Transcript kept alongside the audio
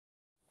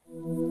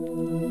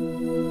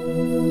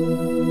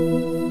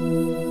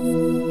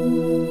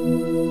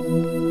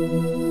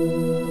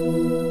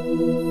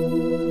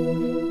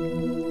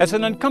It's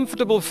an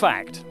uncomfortable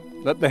fact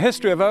that the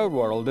history of our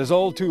world is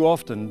all too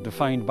often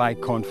defined by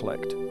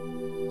conflict.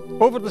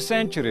 Over the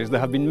centuries, there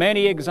have been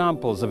many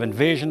examples of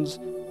invasions,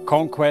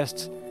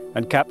 conquests,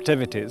 and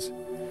captivities.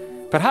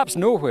 Perhaps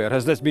nowhere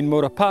has this been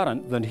more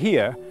apparent than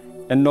here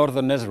in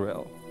northern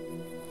Israel.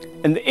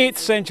 In the 8th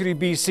century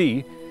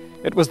BC,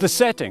 it was the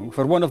setting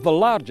for one of the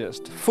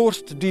largest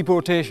forced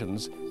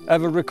deportations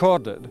ever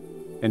recorded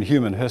in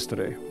human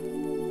history.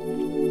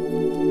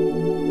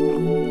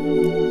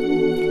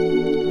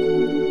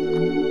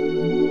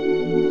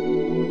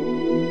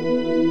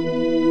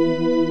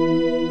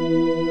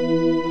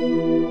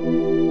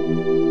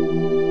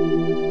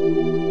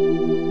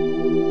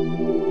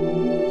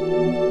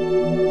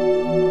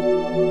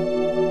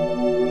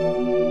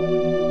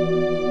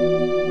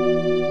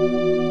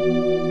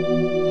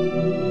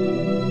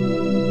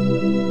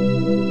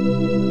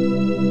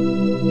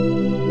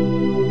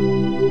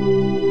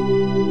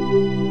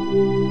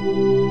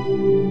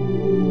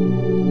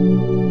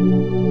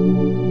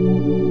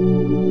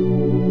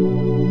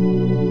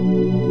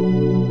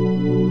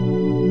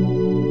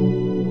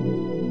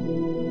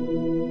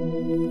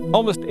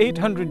 Almost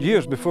 800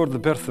 years before the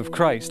birth of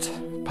Christ,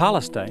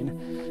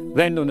 Palestine,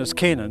 then known as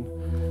Canaan,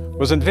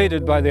 was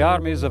invaded by the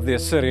armies of the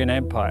Assyrian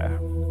Empire.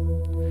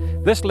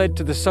 This led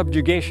to the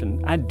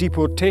subjugation and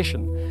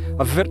deportation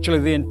of virtually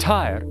the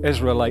entire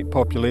Israelite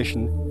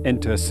population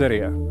into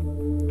Assyria.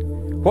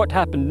 What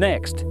happened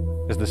next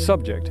is the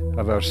subject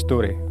of our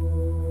story.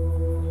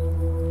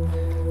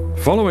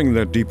 Following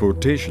their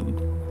deportation,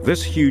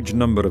 this huge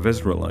number of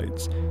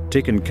Israelites,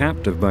 taken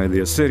captive by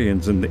the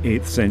Assyrians in the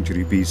 8th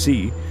century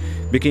BC,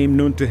 became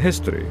known to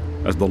history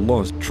as the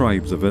lost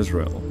tribes of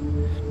Israel,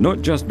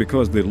 not just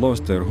because they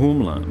lost their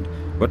homeland,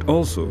 but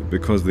also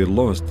because they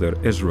lost their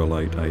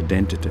Israelite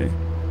identity.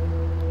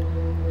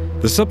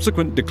 The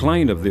subsequent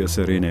decline of the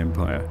Assyrian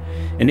Empire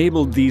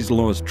enabled these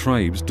lost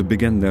tribes to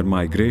begin their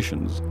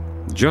migrations,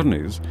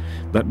 journeys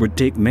that would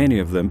take many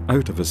of them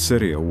out of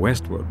Assyria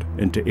westward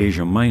into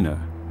Asia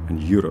Minor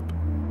and Europe.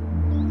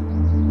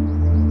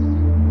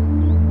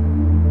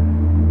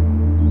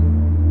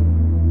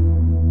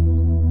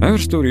 Our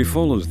story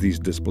follows these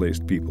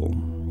displaced people,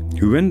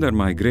 who in their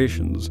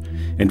migrations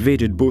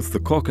invaded both the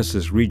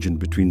Caucasus region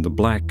between the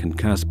Black and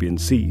Caspian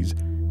Seas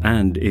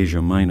and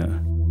Asia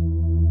Minor.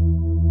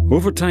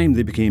 Over time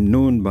they became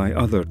known by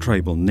other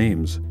tribal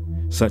names,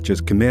 such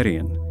as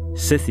Cimmerian,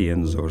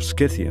 Scythians or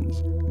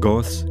Scythians,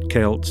 Goths,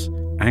 Celts,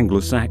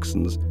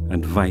 Anglo-Saxons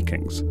and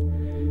Vikings,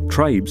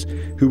 tribes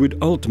who would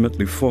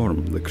ultimately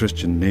form the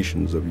Christian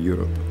nations of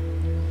Europe.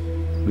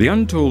 The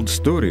untold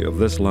story of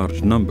this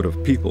large number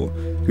of people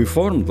who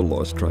formed the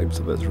lost tribes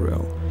of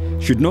Israel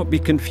should not be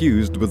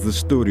confused with the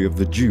story of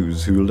the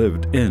Jews who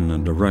lived in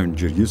and around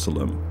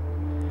Jerusalem.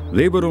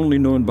 They were only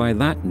known by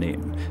that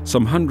name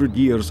some 100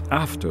 years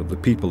after the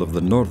people of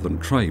the northern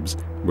tribes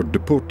were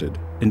deported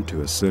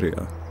into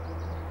Assyria.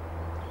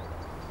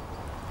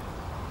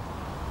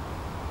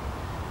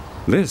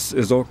 This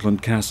is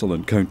Auckland Castle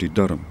in County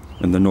Durham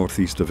in the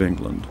northeast of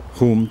England,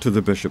 home to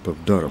the Bishop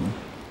of Durham.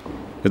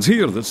 It's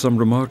here that some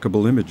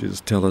remarkable images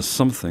tell us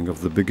something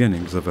of the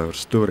beginnings of our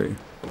story.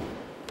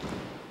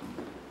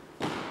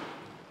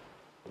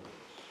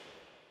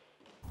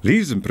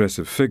 These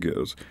impressive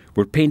figures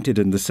were painted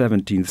in the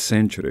 17th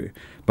century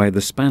by the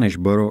Spanish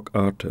Baroque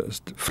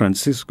artist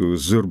Francisco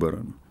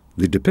Zurbarán.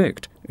 They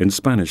depict, in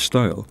Spanish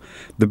style,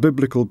 the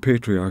biblical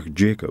patriarch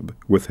Jacob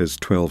with his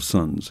 12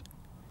 sons,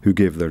 who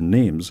gave their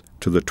names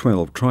to the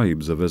 12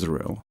 tribes of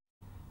Israel.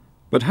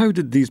 But how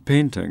did these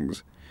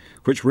paintings,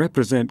 which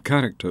represent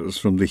characters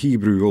from the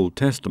Hebrew Old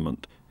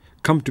Testament,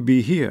 come to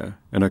be here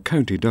in a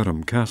County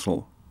Durham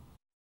castle?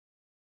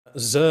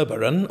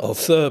 Zurbarán, or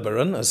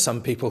Thurbarán, as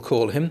some people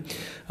call him,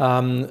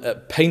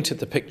 painted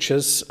the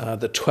pictures,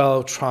 the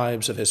 12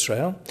 tribes of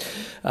Israel,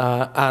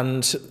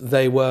 and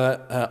they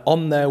were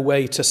on their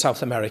way to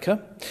South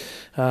America,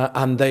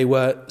 and they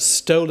were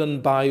stolen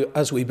by,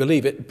 as we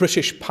believe it,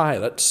 British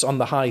pirates on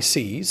the high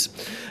seas,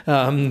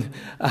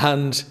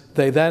 and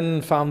they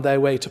then found their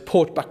way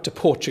back to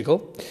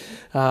Portugal,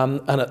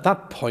 and at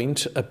that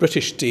point a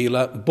British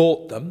dealer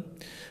bought them,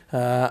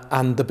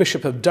 and the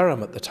Bishop of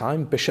Durham at the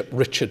time, Bishop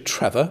Richard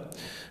Trevor,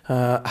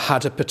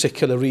 had a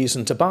particular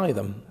reason to buy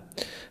them.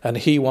 And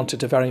he wanted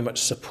to very much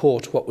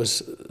support what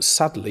was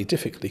sadly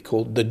difficultly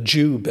called the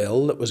Jew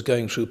Bill that was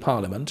going through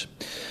Parliament.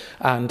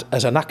 And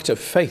as an act of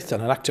faith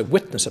and an act of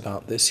witness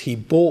about this, he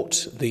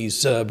bought these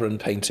Zurbarán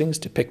paintings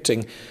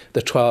depicting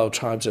the 12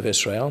 tribes of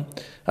Israel,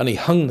 and he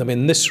hung them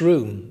in this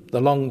room,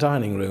 the long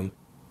dining room.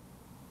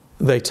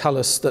 They tell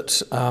us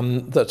that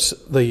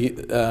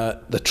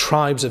the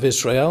tribes of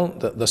Israel,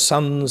 that the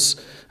sons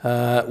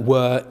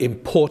were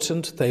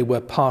important. They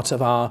were part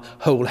of our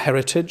whole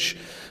heritage.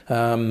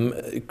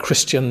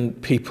 Christian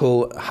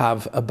people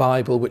have a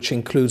Bible which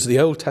includes the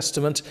Old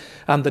Testament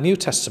and the New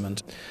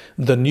Testament.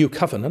 The New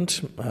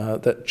Covenant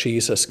that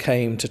Jesus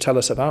came to tell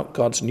us about,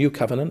 God's New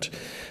Covenant,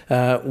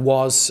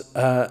 was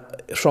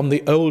from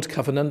the Old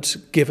Covenant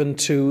given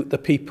to the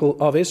people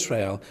of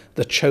Israel,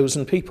 the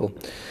chosen people,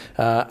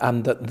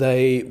 and that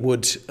they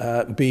would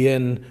be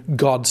in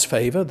God's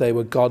favour. They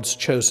were God's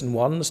chosen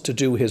ones to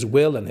do his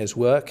will and his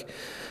work.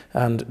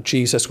 And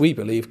Jesus, we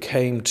believe,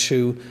 came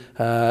to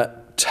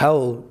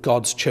tell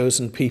God's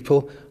chosen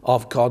people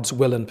of God's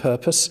will and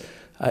purpose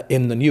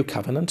in the New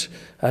Covenant,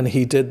 and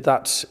he did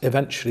that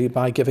eventually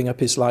by giving up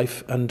his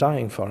life and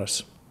dying for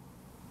us.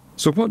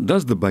 So what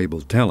does the Bible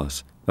tell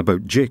us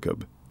about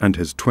Jacob and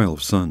his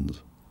 12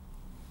 sons?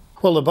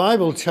 Well, the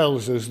Bible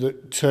tells us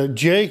that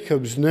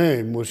Jacob's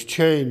name was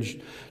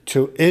changed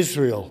to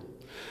Israel.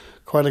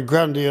 Quite a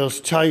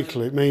grandiose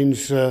title. It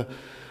means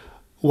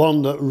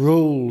one that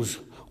rules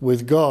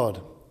with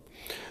God.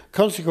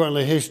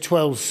 Consequently, his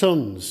 12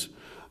 sons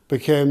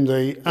became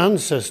the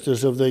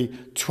ancestors of the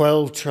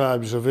 12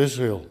 tribes of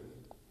Israel.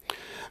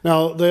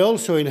 Now, they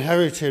also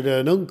inherited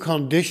an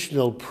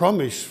unconditional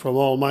promise from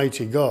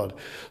Almighty God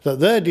that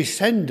their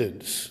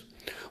descendants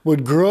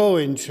would grow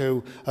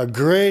into a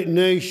great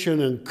nation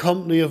and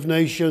company of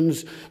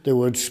nations. They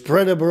would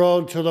spread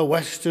abroad to the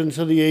west and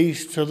to the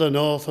east, to the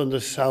north and the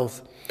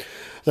south,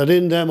 that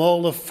in them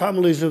all the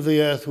families of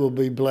the earth will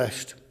be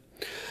blessed.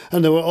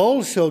 And they were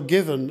also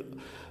given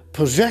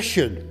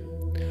possession,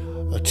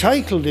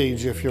 title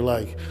deeds, if you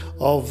like,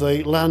 of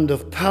the land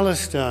of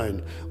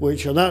Palestine,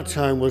 which at that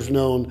time was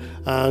known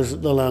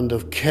as the land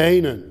of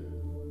Canaan.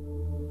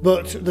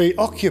 But the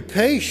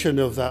occupation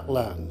of that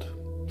land,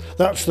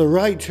 that's the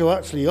right to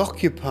actually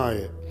occupy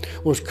it,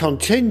 was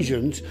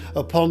contingent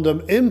upon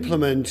them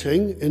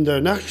implementing in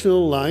their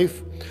national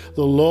life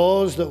the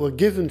laws that were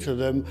given to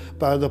them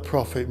by the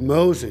prophet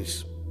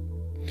Moses.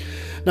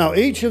 Now,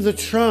 each of the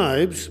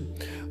tribes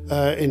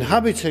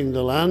inhabiting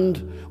the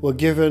land were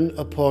given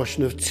a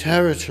portion of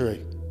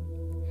territory.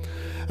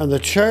 And the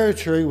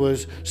territory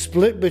was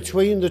split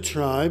between the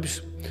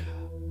tribes,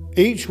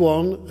 each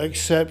one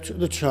except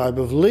the tribe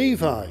of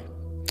Levi.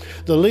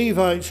 The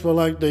Levites were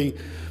like the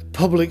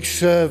public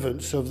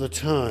servants of the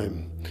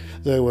time.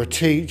 They were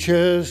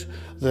teachers,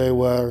 they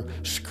were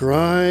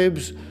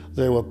scribes,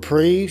 they were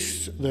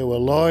priests, they were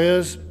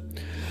lawyers.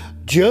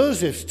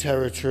 Joseph's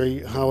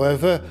territory,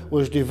 however,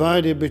 was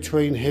divided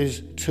between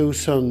his two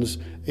sons,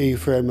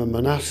 Ephraim and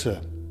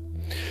Manasseh.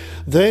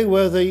 They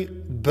were the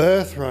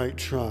birthright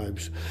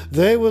tribes.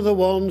 They were the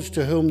ones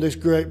to whom this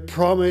great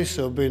promise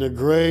of being a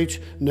great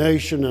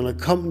nation and a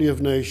company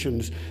of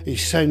nations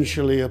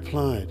essentially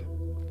applied.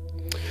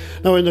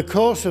 Now, in the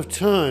course of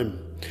time,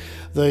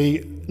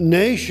 the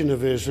nation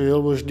of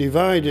Israel was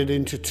divided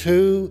into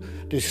two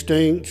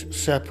distinct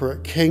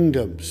separate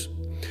kingdoms: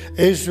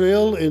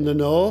 Israel in the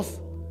north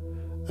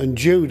and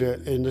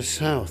Judah in the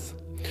south.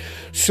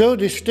 So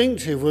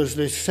distinctive was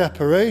this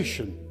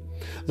separation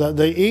that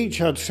they each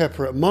had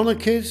separate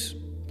monarchies,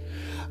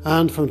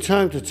 and from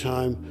time to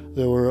time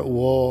they were at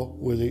war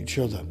with each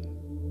other.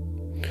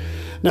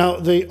 Now,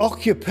 the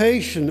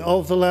occupation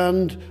of the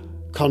land,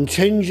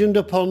 contingent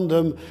upon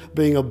them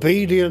being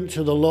obedient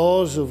to the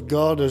laws of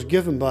God as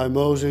given by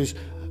Moses,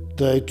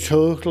 they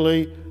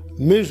totally,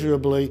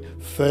 miserably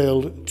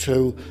failed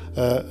to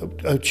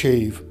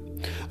achieve.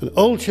 And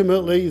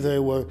ultimately they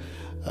were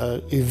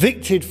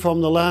evicted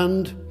from the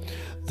land.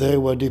 They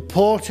were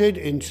deported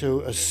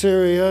into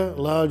Assyria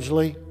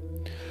largely,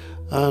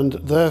 and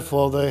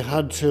therefore they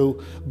had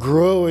to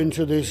grow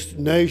into this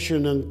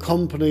nation and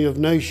company of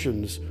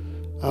nations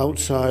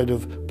outside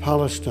of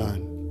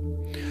Palestine.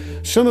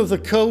 Some of the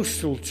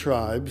coastal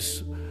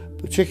tribes,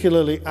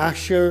 particularly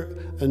Asher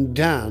and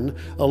Dan,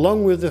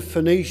 along with the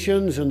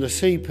Phoenicians and the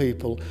sea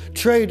people,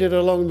 traded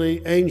along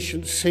the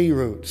ancient sea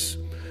routes,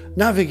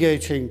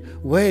 navigating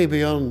way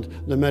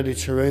beyond the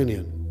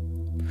Mediterranean.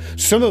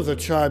 Some of the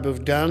tribe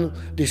of Dan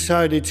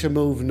decided to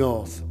move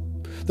north.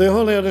 They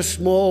only had a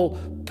small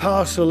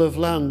parcel of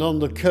land on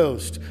the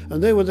coast,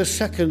 and they were the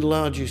second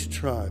largest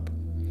tribe.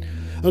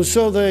 And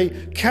so they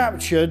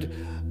captured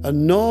a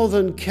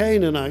northern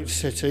Canaanite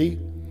city,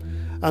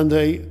 and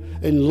they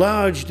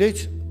enlarged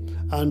it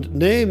and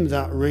named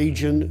that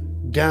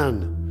region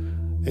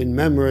Dan, in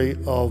memory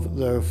of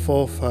their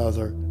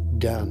forefather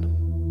Dan.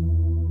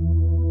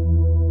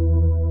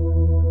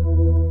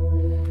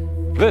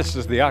 This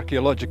is the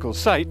archaeological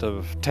site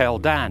of Tel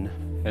Dan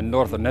in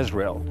northern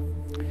Israel.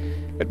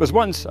 It was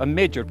once a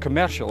major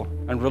commercial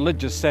and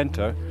religious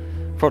centre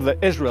for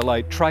the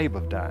Israelite tribe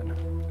of Dan,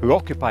 who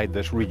occupied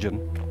this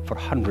region for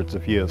hundreds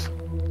of years.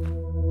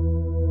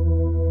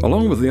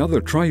 Along with the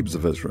other tribes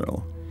of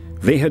Israel,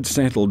 they had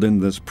settled in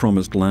this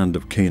promised land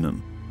of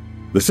Canaan.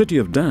 The city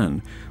of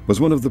Dan was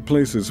one of the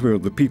places where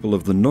the people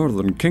of the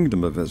northern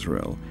kingdom of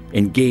Israel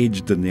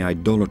engaged in the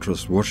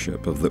idolatrous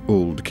worship of the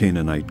old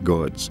Canaanite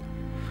gods,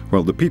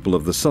 while the people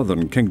of the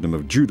southern kingdom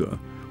of Judah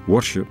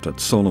worshipped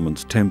at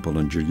Solomon's temple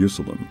in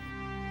Jerusalem.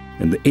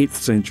 In the 8th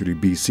century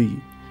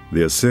BC,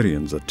 the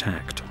Assyrians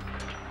attacked.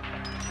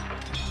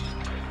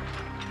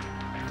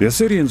 The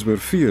Assyrians were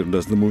feared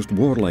as the most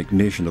warlike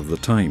nation of the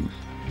time,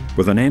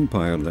 with an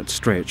empire that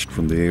stretched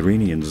from the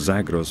Iranian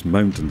Zagros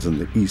Mountains in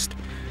the east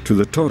to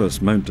the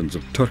Taurus Mountains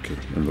of Turkey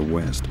in the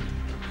west.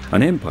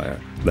 An empire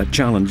that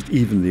challenged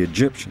even the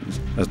Egyptians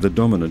as the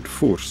dominant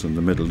force in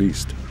the Middle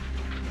East.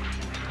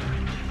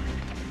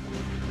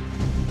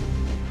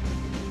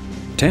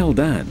 Tel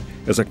Dan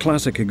is a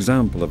classic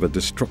example of a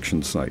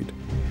destruction site,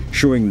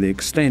 showing the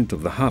extent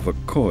of the havoc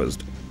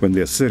caused when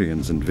the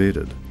Assyrians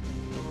invaded.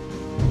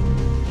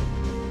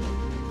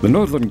 The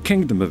northern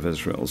kingdom of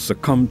Israel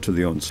succumbed to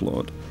the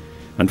onslaught,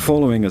 and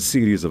following a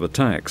series of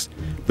attacks,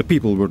 the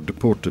people were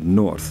deported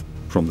north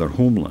from their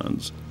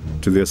homelands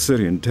to the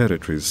Assyrian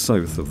territories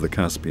south of the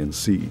Caspian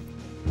Sea.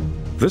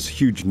 This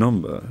huge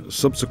number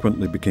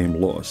subsequently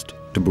became lost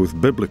to both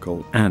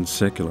biblical and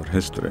secular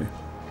history.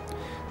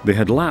 They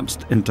had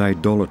lapsed into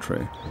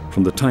idolatry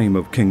from the time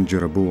of King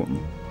Jeroboam.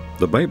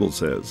 The Bible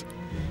says,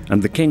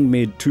 "And the king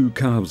made 2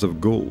 calves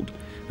of gold,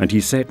 and he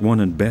set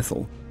one in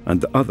Bethel, and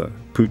the other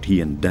put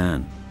he in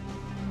Dan."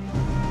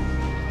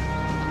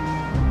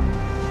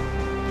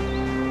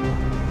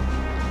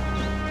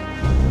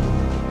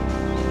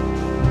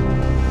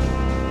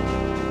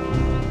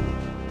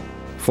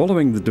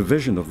 Following the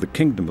division of the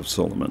kingdom of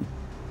Solomon,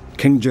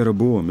 King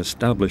Jeroboam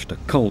established a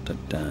cult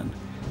at Dan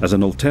as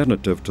an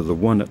alternative to the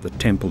one at the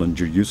temple in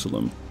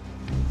Jerusalem.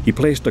 He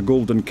placed a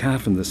golden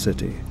calf in the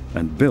city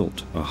and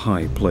built a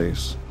high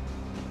place.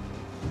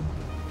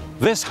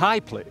 This high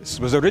place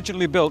was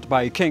originally built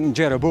by King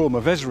Jeroboam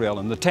of Israel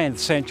in the 10th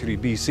century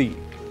BC,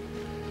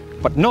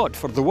 but not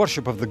for the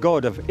worship of the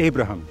God of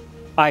Abraham,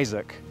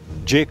 Isaac,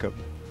 Jacob,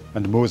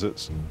 and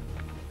Moses.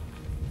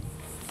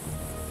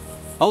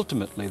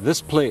 Ultimately,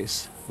 this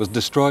place was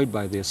destroyed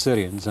by the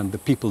Assyrians and the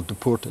people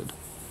deported.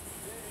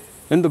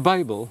 In the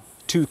Bible,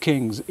 2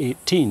 Kings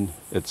 18,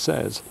 it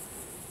says,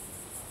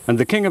 "And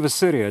the king of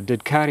Assyria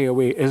did carry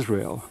away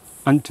Israel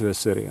unto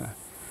Assyria,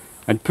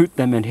 and put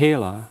them in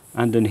Halah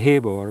and in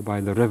Habor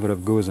by the river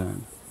of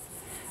Gozan,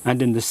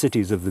 and in the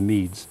cities of the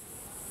Medes,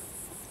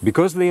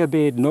 because they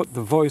obeyed not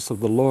the voice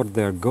of the Lord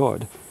their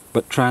God,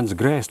 but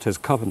transgressed his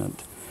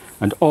covenant,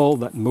 and all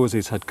that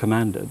Moses had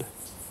commanded,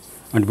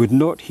 and would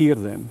not hear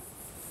them,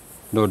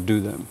 nor do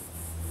them."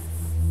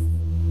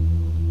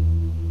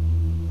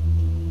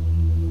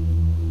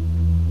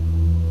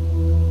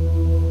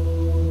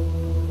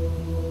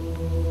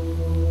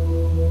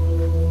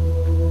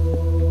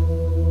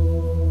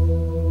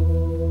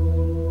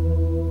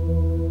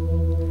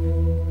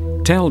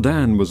 Tel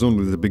Dan was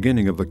only the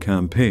beginning of a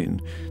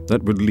campaign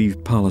that would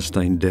leave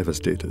Palestine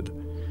devastated.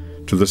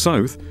 To the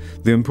south,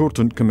 the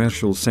important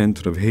commercial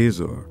centre of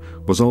Hazor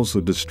was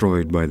also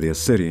destroyed by the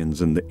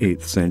Assyrians in the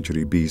 8th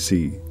century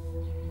BC.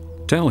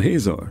 Tel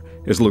Hazor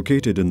is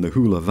located in the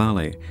Hula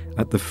Valley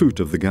at the foot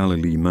of the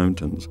Galilee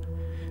Mountains.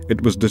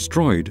 It was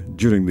destroyed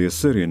during the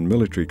Assyrian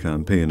military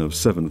campaign of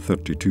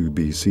 732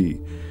 BC,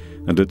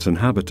 and its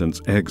inhabitants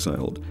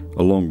exiled,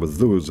 along with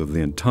those of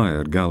the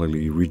entire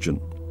Galilee region.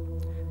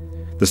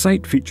 The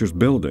site features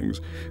buildings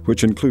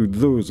which include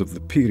those of the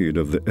period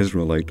of the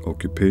Israelite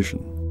occupation.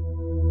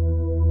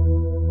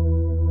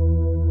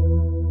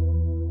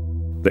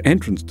 The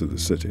entrance to the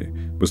city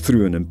was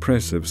through an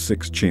impressive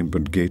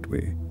 6-chambered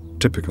gateway,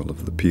 typical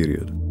of the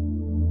period.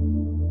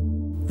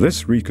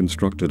 This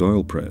reconstructed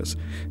oil press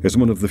is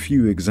one of the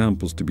few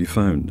examples to be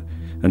found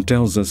and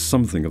tells us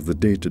something of the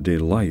day-to-day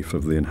life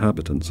of the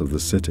inhabitants of the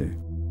city,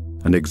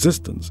 an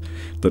existence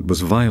that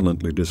was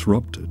violently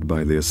disrupted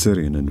by the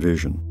Assyrian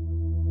invasion.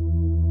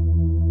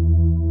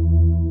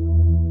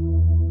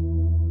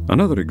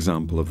 Another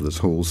example of this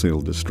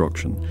wholesale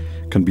destruction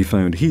can be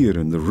found here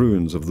in the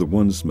ruins of the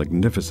once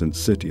magnificent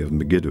city of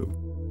Megiddo,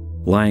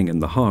 lying in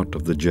the heart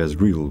of the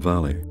Jezreel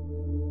Valley.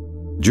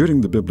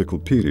 During the biblical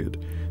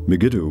period,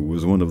 Megiddo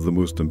was one of the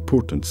most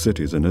important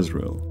cities in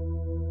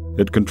Israel.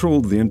 It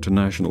controlled the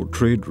international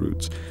trade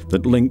routes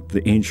that linked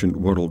the ancient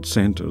world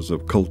centers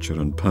of culture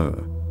and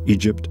power,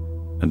 Egypt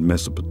and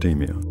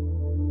Mesopotamia.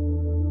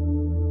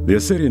 The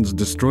Assyrians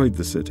destroyed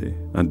the city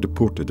and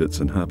deported its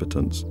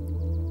inhabitants.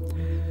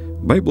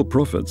 Bible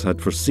prophets had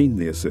foreseen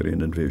the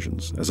Assyrian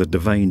invasions as a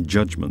divine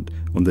judgment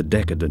on the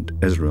decadent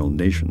Israel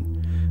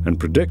nation, and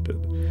predicted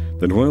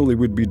that while they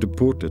would be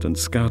deported and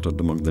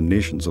scattered among the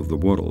nations of the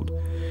world,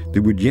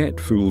 they would yet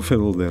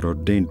fulfill their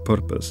ordained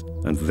purpose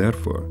and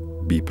therefore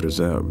be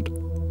preserved.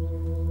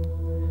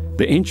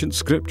 The ancient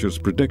scriptures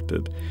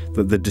predicted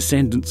that the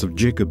descendants of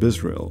Jacob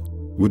Israel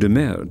would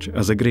emerge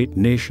as a great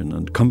nation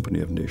and company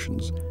of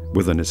nations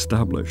with an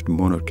established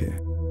monarchy.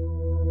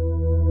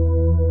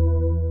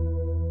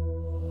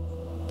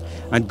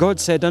 And God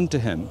said unto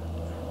him,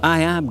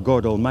 I am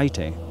God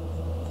Almighty.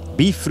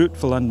 Be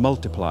fruitful and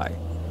multiply.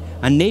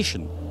 A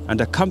nation and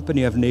a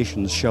company of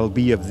nations shall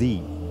be of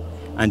thee,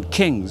 and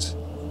kings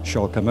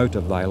shall come out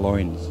of thy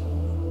loins.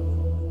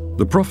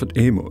 The prophet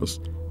Amos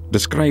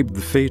described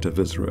the fate of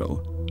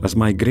Israel as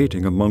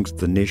migrating amongst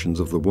the nations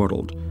of the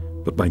world,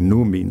 but by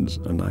no means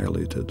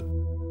annihilated.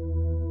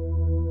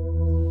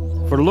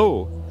 For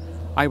lo,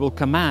 I will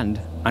command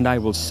and I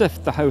will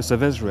sift the house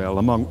of Israel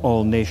among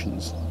all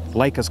nations,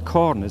 like as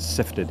corn is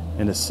sifted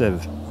in a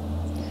sieve.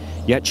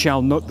 Yet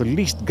shall not the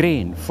least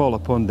grain fall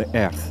upon the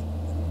earth.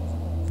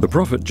 The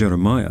prophet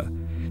Jeremiah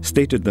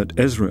stated that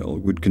Israel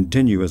would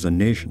continue as a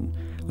nation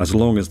as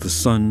long as the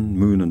sun,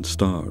 moon, and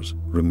stars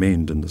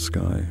remained in the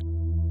sky.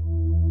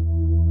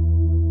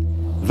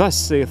 Thus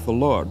saith the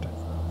Lord,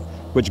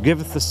 which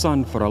giveth the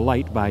sun for a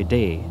light by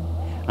day,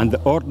 and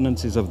the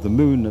ordinances of the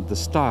moon and the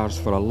stars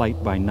for a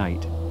light by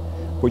night,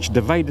 which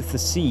divideth the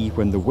sea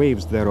when the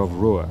waves thereof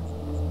roar.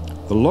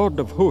 The Lord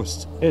of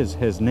hosts is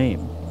his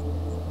name.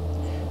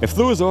 If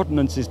those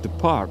ordinances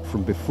depart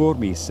from before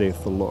me,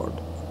 saith the Lord,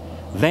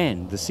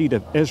 then the seed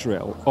of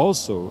Israel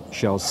also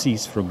shall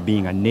cease from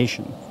being a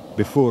nation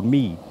before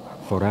me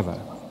forever.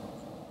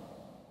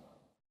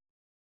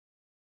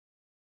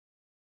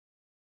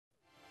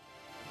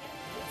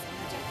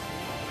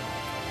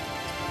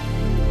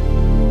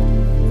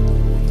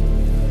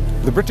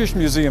 The British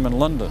Museum in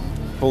London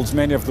holds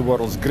many of the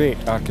world's great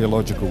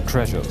archaeological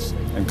treasures,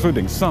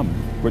 including some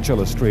which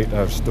illustrate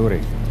our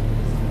story.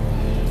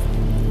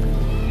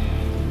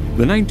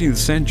 The 19th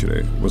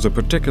century was a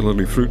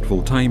particularly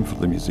fruitful time for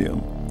the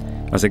museum,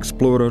 as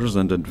explorers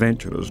and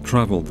adventurers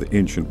travelled the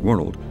ancient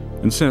world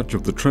in search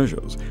of the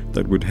treasures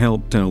that would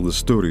help tell the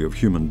story of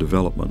human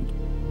development.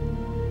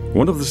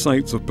 One of the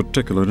sites of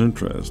particular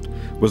interest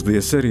was the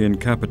Assyrian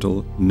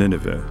capital,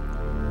 Nineveh.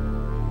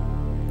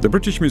 The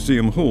British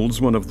Museum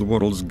holds one of the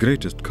world's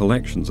greatest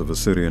collections of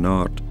Assyrian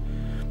art,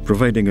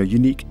 providing a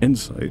unique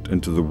insight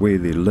into the way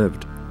they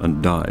lived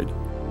and died.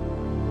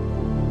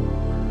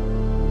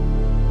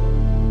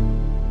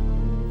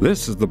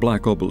 This is the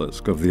black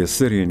obelisk of the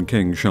Assyrian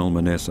king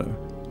Shalmaneser,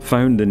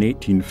 found in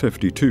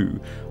 1852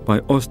 by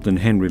Austin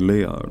Henry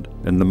Layard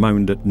in the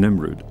mound at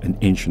Nimrud in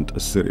ancient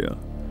Assyria.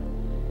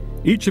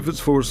 Each of its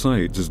 4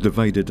 sides is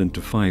divided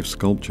into 5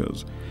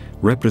 sculptures,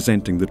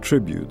 representing the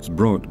tributes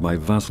brought by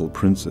vassal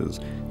princes,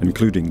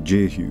 including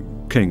Jehu,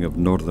 king of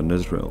northern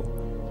Israel,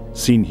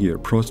 seen here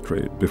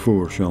prostrate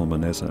before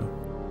Shalmaneser.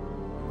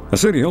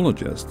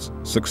 Assyriologists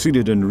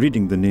succeeded in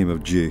reading the name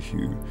of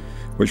Jehu,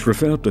 which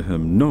referred to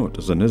him not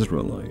as an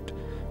Israelite,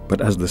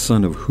 but as the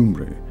son of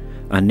Humri,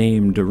 a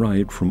name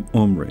derived from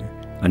Omri,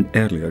 an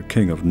earlier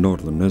king of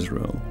northern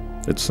Israel.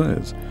 It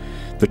says,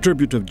 "The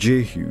tribute of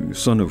Jehu,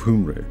 son of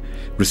Humri,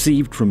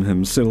 received from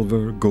him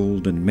silver,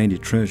 gold, and many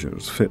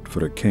treasures fit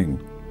for a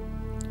king."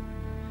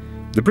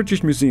 The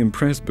British Museum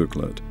press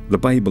booklet, The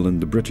Bible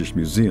in the British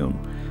Museum,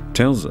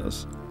 tells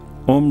us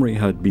Omri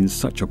had been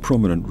such a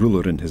prominent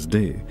ruler in his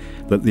day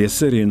that the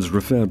Assyrians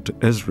referred to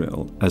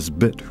Israel as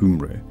Bit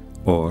Humri,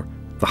 or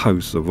the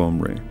house of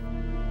Omri.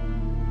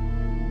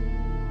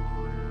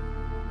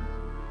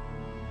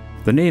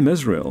 The name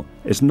Israel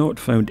is not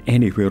found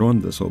anywhere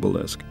on this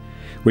obelisk,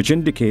 which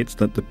indicates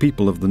that the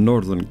people of the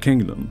northern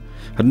kingdom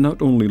had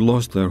not only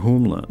lost their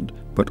homeland,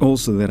 but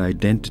also their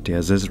identity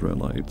as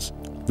Israelites.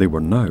 They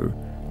were now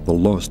the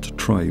lost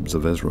tribes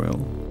of Israel.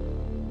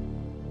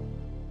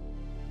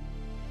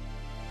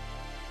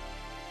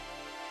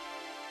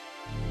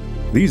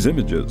 These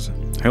images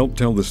help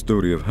tell the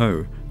story of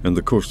how, in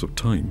the course of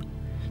time,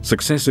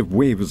 successive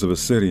waves of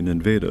Assyrian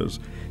invaders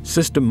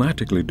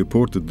systematically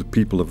deported the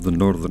people of the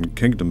northern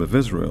kingdom of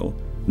Israel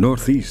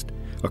northeast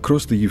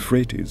across the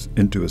Euphrates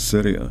into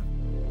Assyria.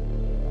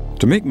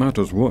 To make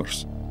matters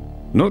worse,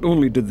 not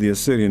only did the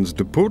Assyrians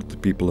deport the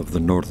people of the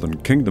northern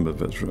kingdom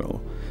of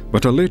Israel,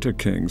 but a later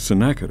king,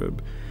 Sennacherib,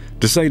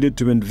 decided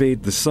to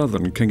invade the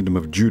southern kingdom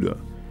of Judah,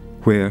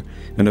 where,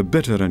 in a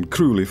bitter and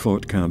cruelly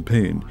fought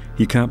campaign,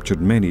 he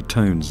captured many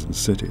towns and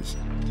cities.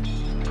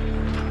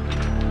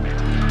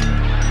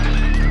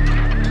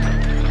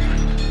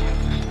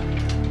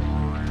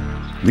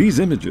 These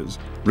images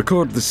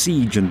record the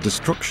siege and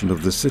destruction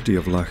of the city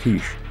of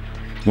Lachish,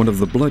 one of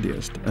the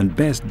bloodiest and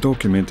best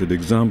documented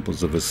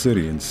examples of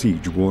Assyrian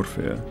siege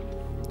warfare.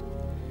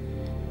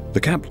 The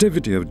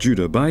captivity of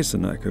Judah by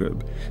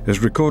Sennacherib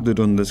is recorded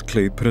on this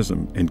clay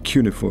prism in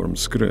cuneiform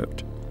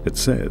script. It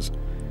says,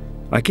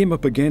 "I came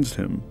up against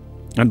him,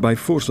 and by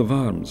force of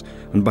arms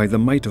and by the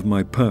might of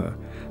my power,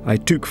 I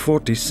took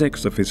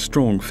 46 of his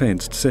strong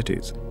fenced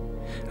cities,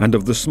 and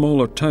of the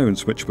smaller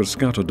towns which were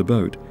scattered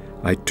about,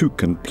 I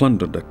took and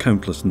plundered a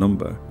countless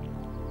number.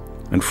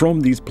 And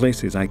from these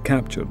places I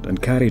captured and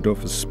carried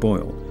off as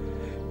spoil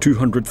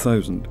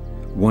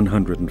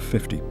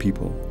 200,150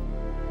 people."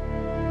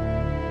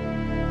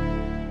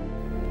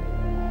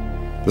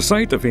 The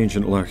site of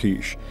ancient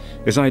Lachish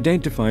is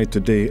identified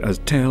today as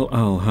Tel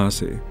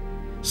al-Hassi,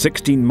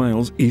 16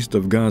 miles east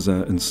of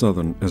Gaza in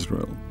southern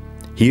Israel.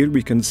 Here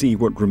we can see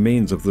what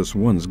remains of this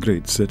once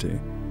great city.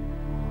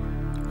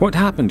 What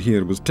happened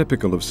here was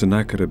typical of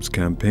Sennacherib's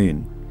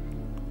campaign.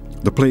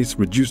 The place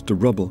reduced to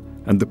rubble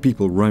and the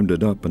people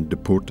rounded up and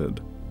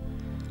deported.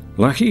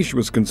 Lachish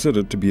was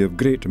considered to be of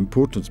great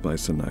importance by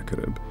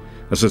Sennacherib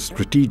as a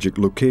strategic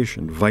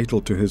location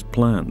vital to his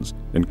plans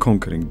in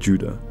conquering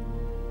Judah.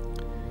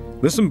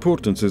 This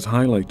importance is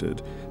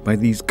highlighted by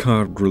these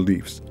carved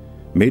reliefs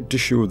made to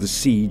show the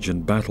siege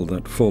and battle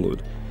that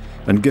followed,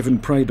 and given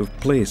pride of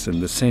place in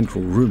the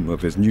central room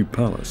of his new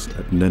palace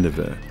at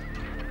Nineveh.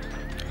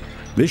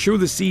 They show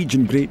the siege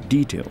in great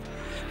detail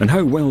and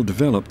how well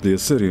developed the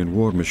Assyrian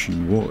war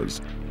machine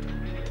was.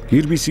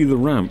 Here we see the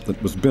ramp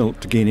that was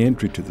built to gain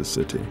entry to the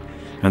city,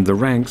 and the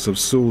ranks of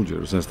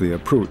soldiers as they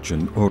approach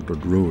in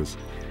ordered rows.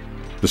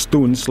 The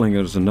stone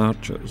slingers and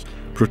archers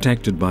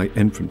protected by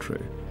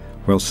infantry,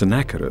 while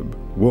Sennacherib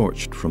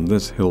watched from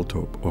this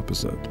hilltop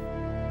opposite.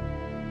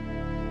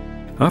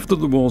 After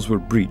the walls were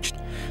breached,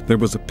 there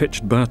was a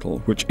pitched battle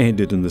which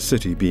ended in the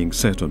city being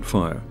set on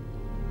fire.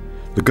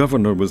 The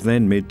governor was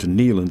then made to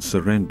kneel and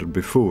surrender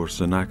before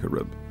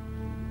Sennacherib.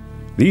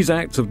 These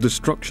acts of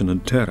destruction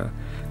and terror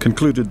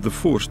concluded the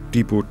forced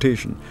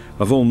deportation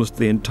of almost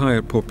the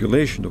entire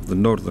population of the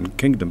northern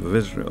kingdom of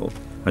Israel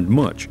and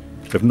much,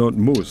 if not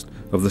most,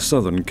 of the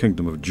southern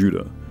kingdom of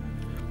Judah.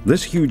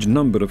 This huge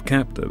number of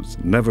captives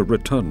never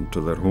returned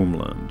to their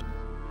homeland.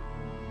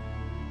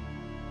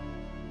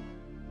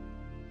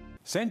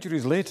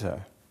 Centuries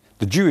later,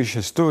 the Jewish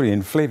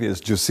historian Flavius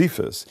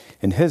Josephus,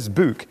 in his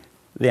book,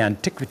 The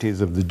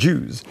Antiquities of the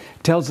Jews,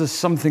 tells us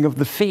something of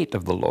the fate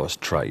of the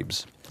lost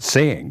tribes,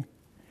 saying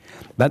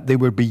that they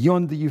were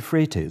beyond the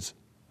Euphrates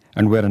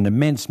and were an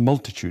immense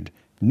multitude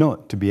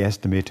not to be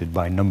estimated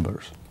by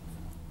numbers.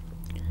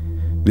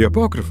 The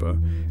Apocrypha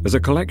is a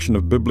collection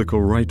of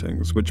biblical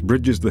writings which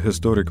bridges the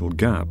historical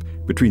gap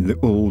between the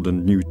Old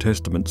and New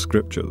Testament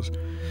scriptures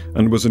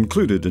and was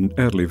included in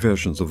early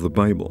versions of the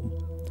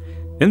Bible.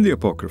 In the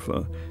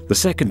Apocrypha, the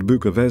second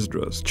book of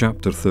Esdras,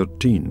 chapter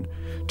 13,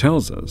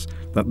 tells us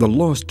that the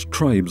lost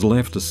tribes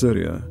left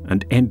Assyria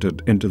and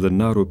entered into the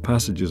narrow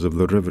passages of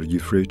the river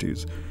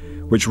Euphrates,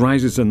 which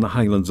rises in the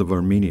highlands of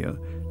Armenia,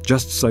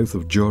 just south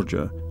of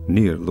Georgia,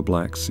 near the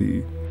Black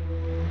Sea.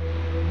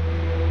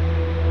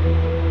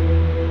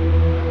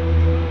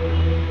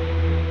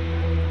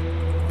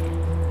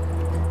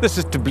 This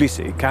is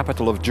Tbilisi,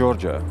 capital of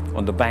Georgia,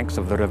 on the banks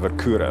of the river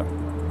Kura.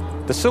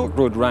 The Silk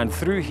Road ran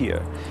through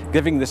here,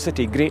 giving the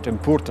city great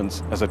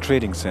importance as a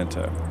trading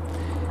centre.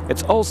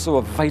 It's also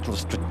of vital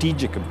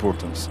strategic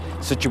importance,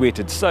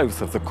 situated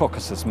south of the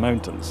Caucasus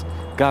Mountains,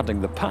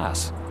 guarding the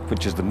pass,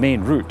 which is the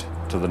main route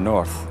to the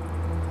north.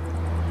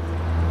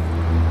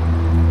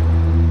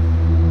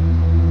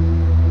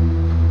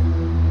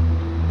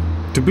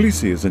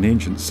 Tbilisi is an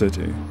ancient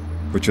city,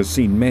 which has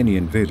seen many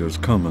invaders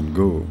come and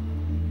go.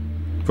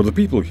 For the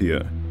people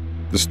here,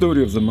 the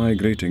story of the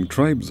migrating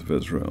tribes of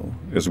Israel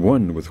is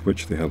one with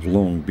which they have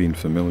long been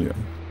familiar.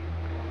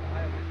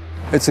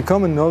 It's a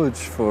common knowledge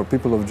for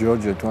people of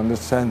Georgia to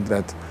understand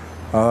that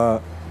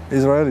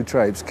Israeli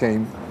tribes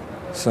came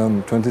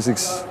some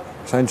 26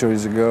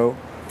 centuries ago,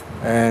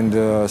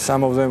 and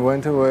some of them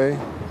went away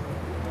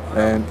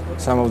and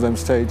some of them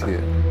stayed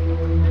here.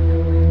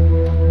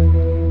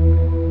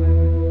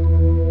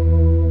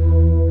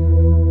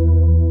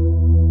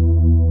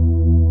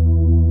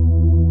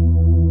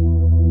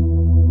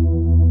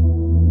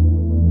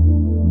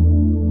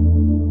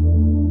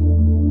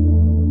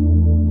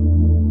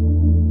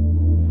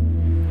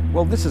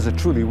 Well, this is a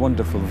truly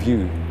wonderful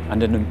view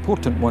and an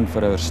important one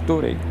for our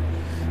story.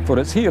 For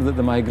it's here that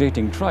the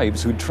migrating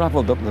tribes who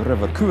travelled up the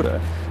river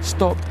Kura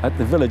stopped at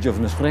the village of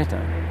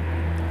Nusreta,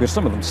 where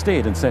some of them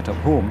stayed and set up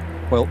home,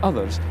 while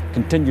others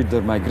continued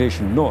their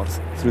migration north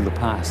through the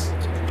pass.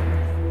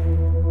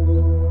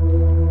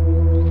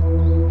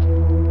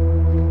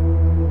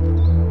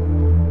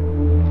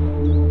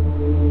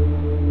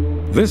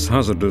 This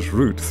hazardous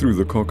route through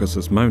the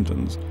Caucasus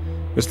Mountains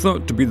is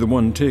thought to be the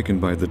one taken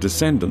by the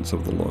descendants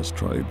of the lost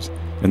tribes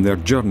in their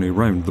journey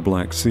round the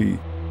Black Sea.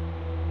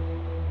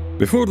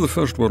 Before the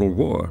First World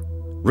War,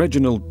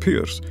 Reginald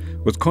Pierce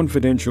was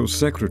confidential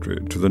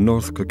secretary to the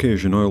North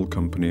Caucasian Oil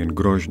Company in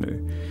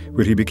Grozny,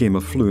 where he became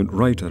a fluent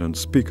writer and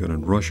speaker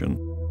in Russian.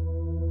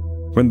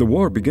 When the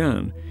war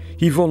began,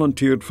 he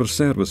volunteered for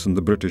service in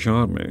the British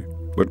Army,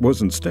 but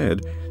was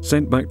instead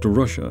sent back to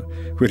Russia,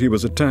 where he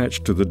was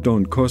attached to the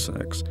Don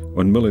Cossacks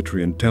on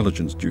military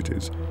intelligence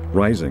duties,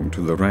 rising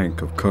to the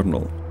rank of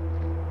colonel.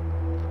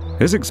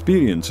 His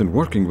experience in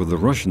working with the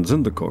Russians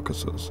in the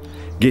Caucasus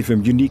gave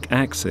him unique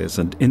access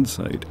and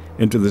insight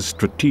into this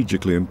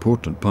strategically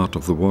important part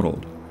of the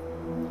world.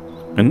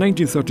 In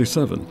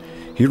 1937,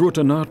 he wrote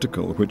an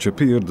article which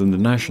appeared in the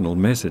National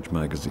Message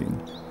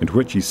magazine, in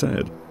which he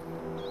said,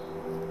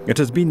 "It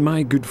has been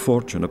my good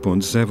fortune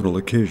upon several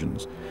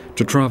occasions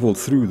to travel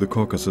through the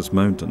Caucasus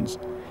Mountains,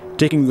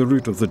 taking the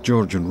route of the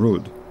Georgian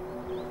Road.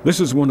 This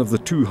is one of the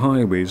two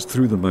highways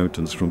through the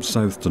mountains from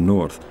south to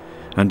north,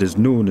 and is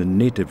known in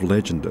native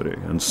legendary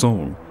and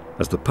song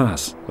as the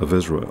Pass of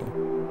Israel."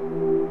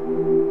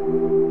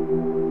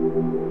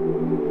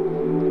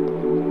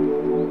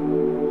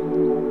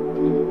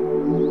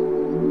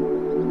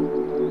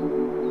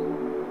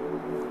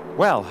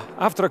 Well,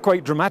 after a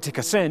quite dramatic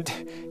ascent,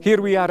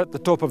 here we are at the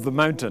top of the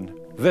mountain.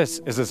 This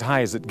is as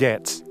high as it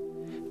gets.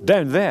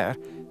 Down there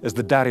is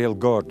the Dariel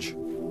Gorge.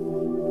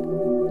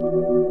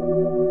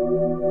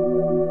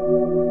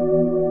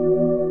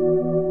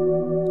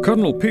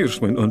 Colonel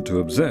Pierce went on to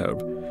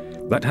observe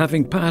that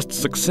having passed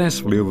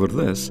successfully over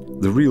this,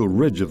 the real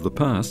ridge of the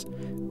pass,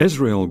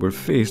 Israel were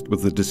faced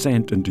with the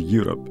descent into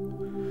Europe.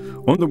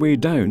 On the way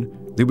down,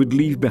 they would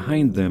leave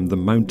behind them the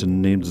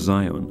mountain named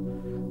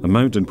Zion, a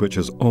mountain which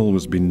has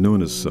always been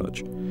known as such,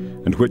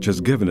 and which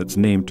has given its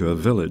name to a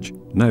village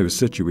now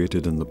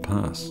situated in the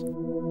pass.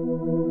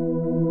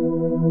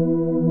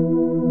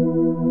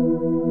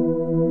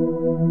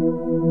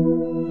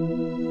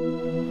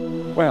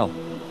 Well,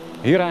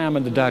 here I am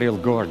in the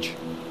Dariel Gorge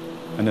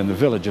and in the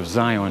village of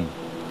Zion,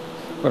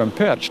 where I'm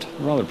perched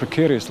rather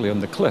precariously on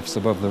the cliffs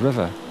above the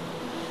river.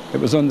 It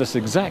was on this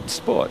exact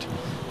spot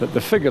that the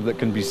figure that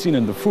can be seen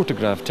in the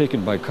photograph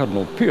taken by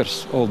Colonel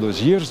Pierce all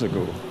those years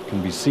ago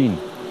can be seen,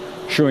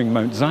 showing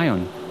Mount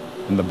Zion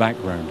in the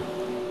background.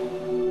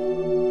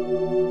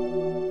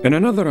 In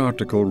another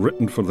article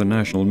written for the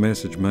National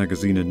Message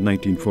magazine in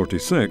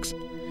 1946,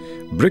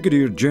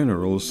 Brigadier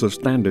General Sir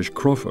Standish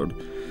Crawford,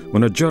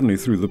 on a journey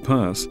through the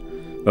pass,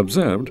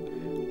 observed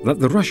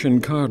that the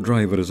Russian car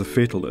driver is a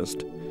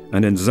fatalist,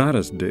 and in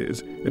Tsarist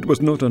days it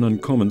was not an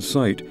uncommon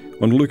sight,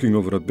 on looking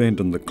over a bend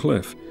in the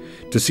cliff,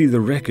 to see the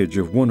wreckage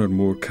of one or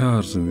more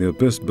cars in the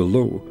abyss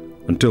below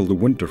until the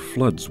winter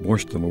floods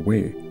washed them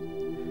away.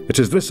 It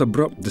is this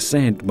abrupt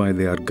descent by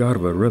the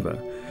Argarva River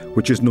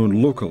which is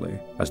known locally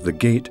as the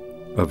Gate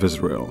of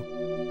Israel.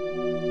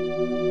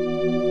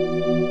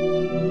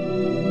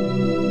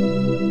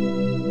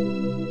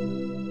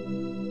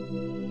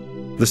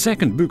 The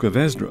second book of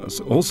Esdras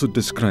also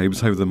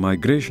describes how the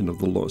migration of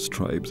the lost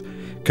tribes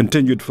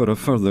continued for a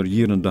further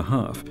year and a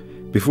half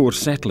before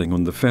settling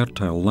on the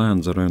fertile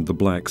lands around the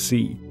Black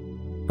Sea,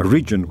 a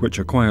region which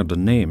acquired a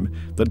name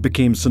that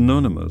became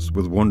synonymous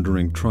with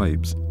wandering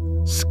tribes,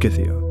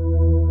 Scythia.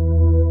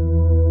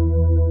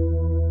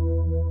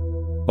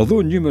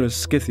 Although numerous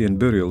Scythian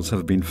burials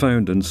have been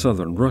found in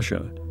southern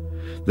Russia,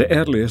 the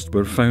earliest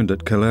were found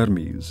at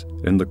Kalermes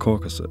in the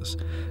Caucasus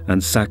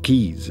and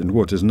Sakis in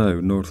what is now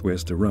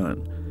northwest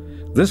Iran.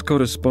 This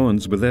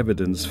corresponds with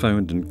evidence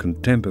found in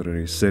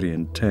contemporary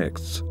Syrian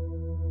texts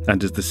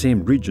and is the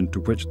same region to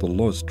which the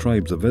lost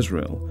tribes of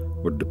Israel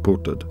were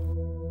deported.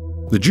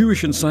 The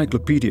Jewish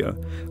Encyclopedia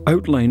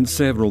outlines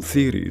several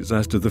theories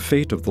as to the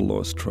fate of the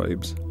lost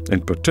tribes,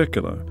 in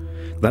particular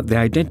that the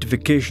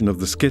identification of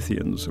the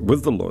Scythians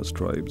with the lost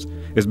tribes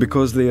is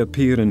because they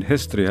appear in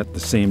history at the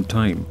same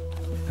time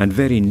and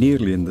very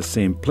nearly in the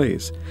same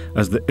place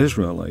as the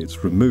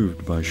Israelites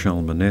removed by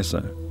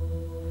Shalmaneser.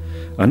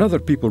 Another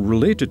people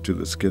related to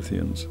the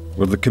Scythians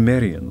were the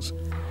Cimmerians,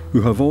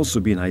 who have also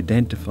been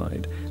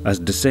identified as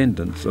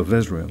descendants of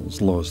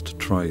Israel's lost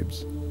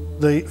tribes.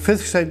 The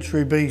 5th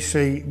century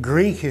BC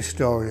Greek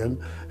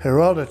historian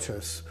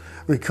Herodotus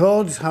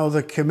records how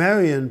the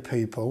Cimmerian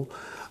people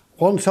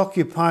once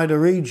occupied a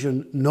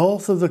region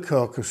north of the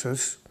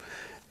Caucasus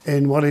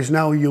in what is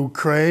now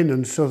Ukraine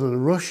and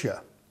southern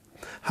Russia.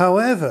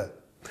 However,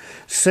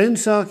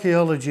 since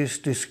archaeologists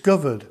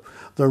discovered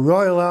the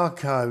royal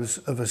archives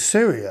of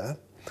Assyria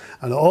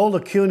and all the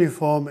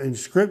cuneiform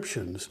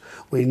inscriptions,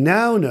 we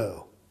now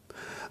know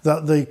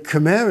that the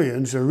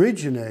Cimmerians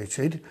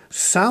originated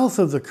south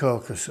of the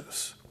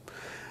Caucasus,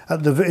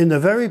 in the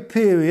very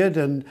period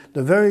and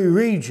the very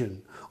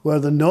region where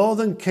the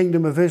northern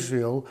kingdom of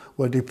Israel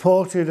were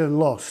deported and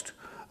lost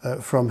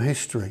from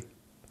history.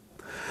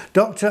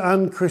 Dr.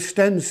 Anne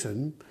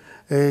Christensen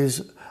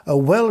is a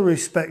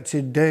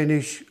well-respected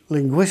Danish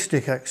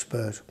linguistic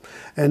expert,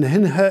 and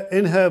in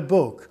her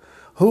book,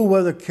 Who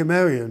Were the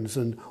Cimmerians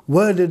and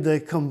Where Did They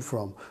Come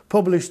From?,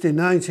 published in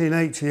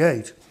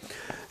 1988,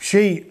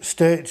 she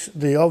states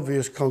the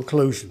obvious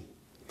conclusion.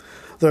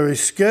 There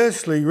is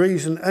scarcely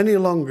reason any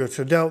longer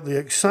to doubt the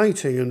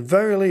exciting and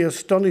verily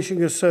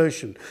astonishing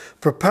assertion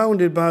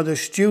propounded by the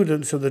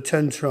students of the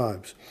 10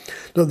 tribes,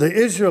 that the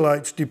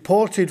Israelites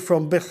deported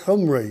from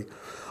Bithumri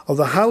of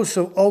the house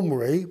of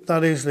Omri,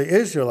 that is the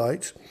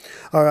Israelites,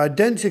 are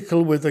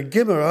identical with the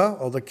Gimera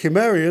or the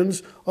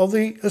Cimmerians of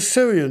the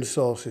Assyrian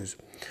sources.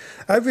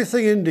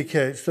 Everything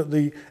indicates that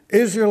the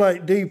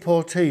Israelite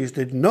deportees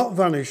did not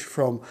vanish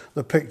from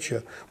the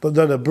picture, but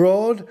that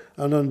abroad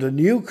and under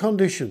new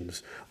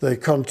conditions they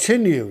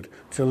continued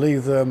to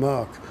leave their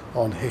mark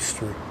on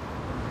history.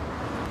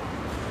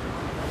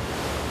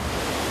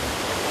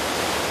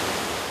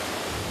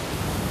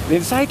 The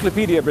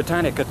Encyclopedia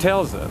Britannica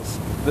tells us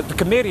that the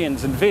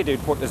Cimmerians invaded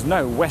what is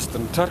now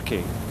western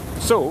Turkey.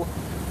 So,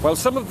 while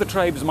some of the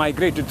tribes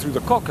migrated through the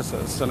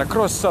Caucasus and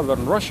across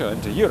southern Russia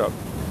into Europe,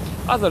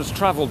 others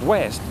travelled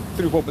west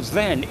through what was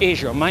then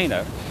Asia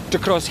Minor to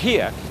cross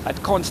here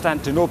at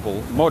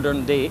Constantinople,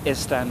 modern-day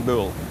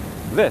Istanbul.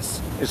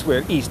 This is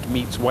where east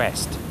meets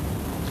west.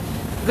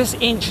 This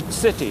ancient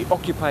city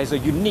occupies a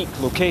unique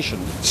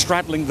location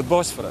straddling the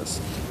Bosphorus,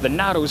 the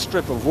narrow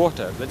strip of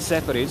water that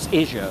separates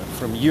Asia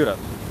from Europe.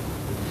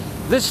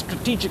 This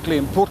strategically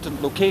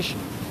important location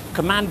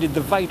commanded the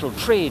vital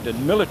trade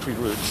and military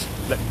routes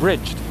that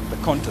bridged the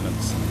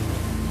continents.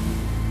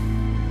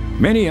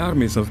 Many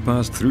armies have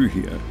passed through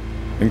here,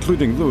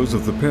 including those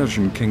of the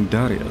Persian king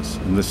Darius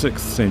in the 6th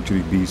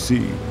century BC,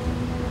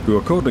 who,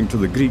 according to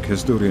the Greek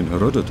historian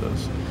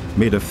Herodotus,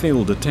 made a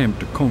failed attempt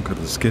to conquer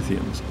the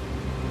Scythians.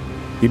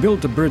 He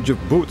built a bridge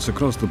of boats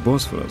across the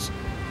Bosphorus,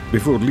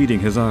 before leading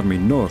his army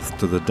north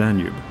to the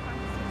Danube.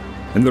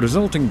 In the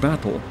resulting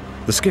battle,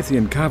 the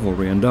Scythian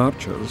cavalry and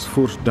archers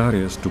forced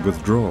Darius to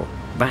withdraw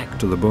back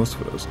to the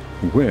Bosphorus,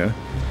 where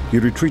he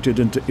retreated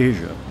into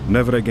Asia,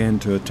 never again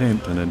to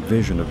attempt an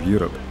invasion of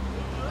Europe.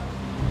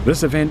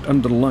 This event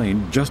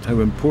underlined just how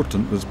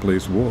important this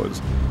place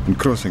was in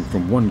crossing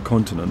from one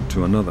continent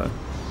to another.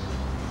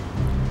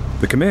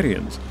 The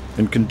Cimmerians,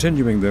 in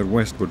continuing their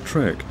westward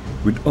trek,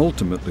 would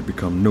ultimately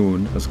become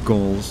known as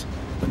Gauls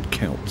and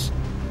Celts.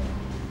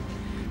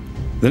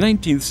 The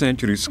 19th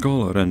century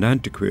scholar and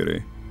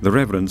antiquary, the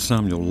Reverend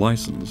Samuel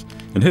Lysons,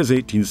 in his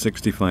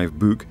 1865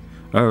 book,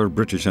 Our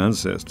British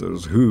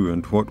Ancestors, Who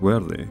and What Were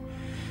They?,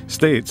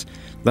 states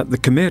that the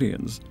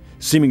Cimmerians,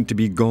 seeming to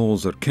be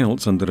Gauls or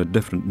Celts under a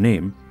different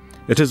name,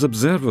 it is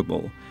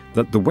observable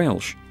that the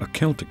Welsh, a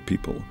Celtic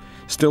people,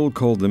 still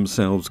called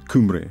themselves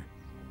Cymri.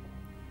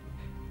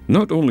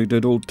 Not only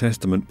did Old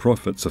Testament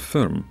prophets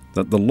affirm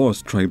that the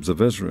lost tribes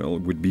of Israel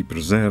would be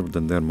preserved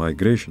in their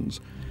migrations,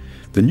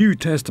 the New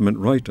Testament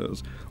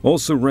writers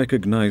also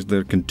recognized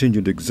their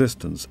continued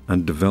existence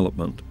and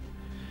development.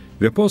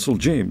 The Apostle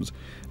James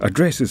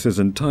addresses his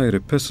entire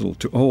epistle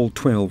to all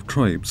 12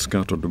 tribes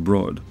scattered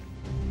abroad.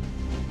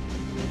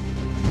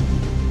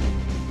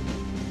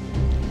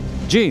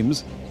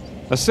 James,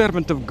 a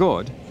servant of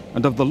God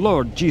and of the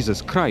Lord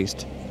Jesus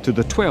Christ, to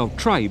the 12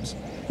 tribes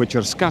which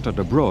are scattered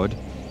abroad,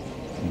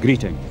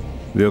 greeting.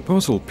 The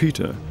Apostle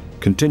Peter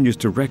continues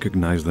to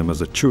recognize them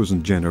as a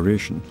chosen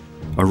generation,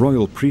 a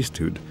royal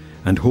priesthood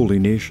and holy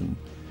nation,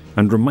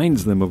 and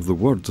reminds them of the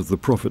words of the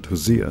prophet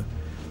Hosea,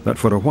 that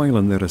for a while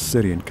in their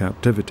Assyrian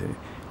captivity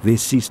they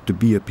ceased to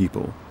be a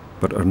people,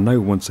 but are now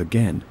once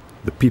again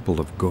the people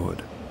of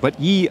God. But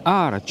ye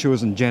are a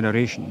chosen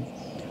generation,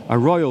 a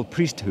royal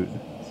priesthood,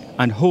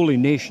 and holy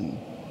nation,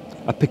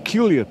 a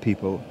peculiar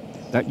people,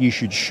 that ye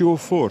should show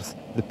forth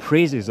the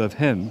praises of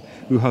him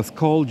who hath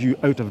called you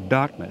out of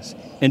darkness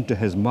into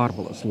his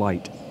marvellous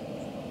light,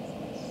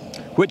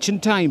 which in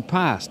time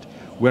past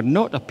were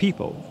not a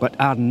people, but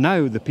are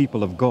now the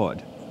people of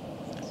God,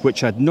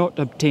 which had not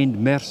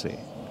obtained mercy,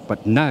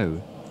 but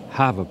now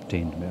have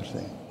obtained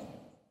mercy.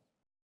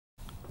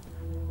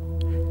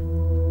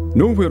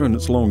 Nowhere on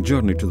its long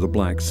journey to the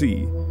Black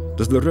Sea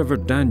does the river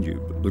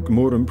Danube look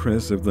more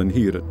impressive than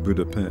here at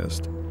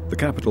Budapest, the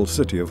capital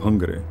city of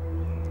Hungary.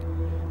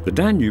 The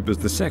Danube is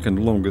the second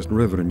longest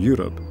river in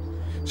Europe,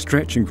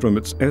 stretching from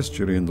its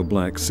estuary in the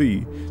Black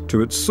Sea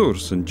to its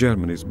source in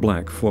Germany's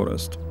Black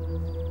Forest.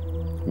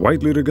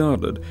 Widely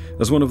regarded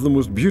as one of the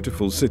most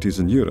beautiful cities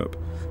in Europe,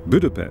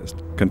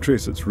 Budapest can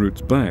trace its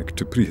roots back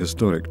to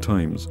prehistoric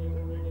times.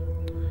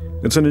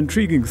 It's an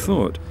intriguing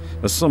thought,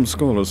 as some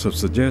scholars have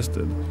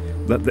suggested,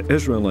 that the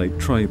Israelite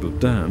tribe of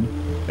Dan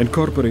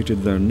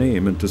incorporated their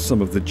name into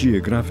some of the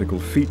geographical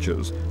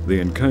features they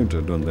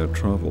encountered on their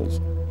travels.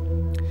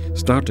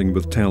 Starting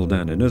with Tel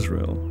Dan in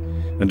Israel,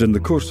 and in the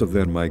course of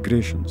their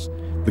migrations,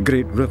 the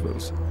great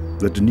rivers,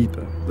 the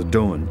Dnieper, the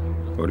Don,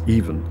 or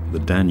even the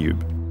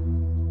Danube.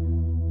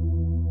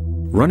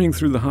 Running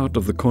through the heart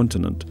of the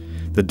continent,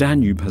 the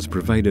Danube has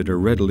provided a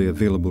readily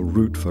available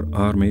route for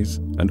armies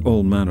and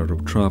all manner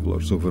of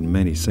travellers over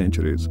many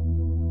centuries,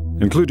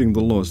 including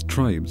the lost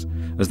tribes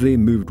as they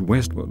moved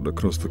westward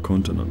across the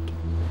continent.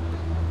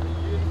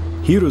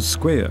 Heroes'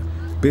 Square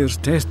bears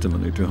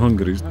testimony to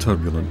Hungary's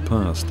turbulent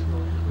past,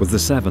 with the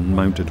 7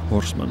 mounted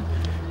horsemen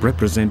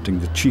representing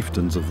the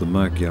chieftains of the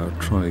Magyar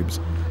tribes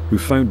who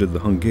founded the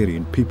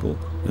Hungarian people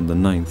in the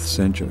 9th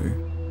century.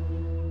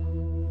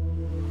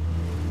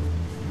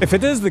 If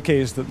it is the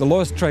case that the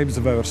lost tribes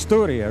of our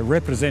story are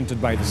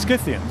represented by the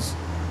Scythians,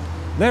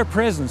 their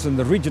presence in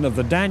the region of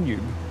the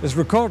Danube is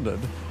recorded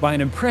by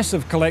an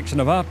impressive collection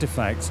of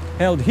artifacts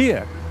held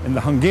here in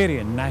the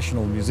Hungarian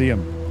National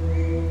Museum.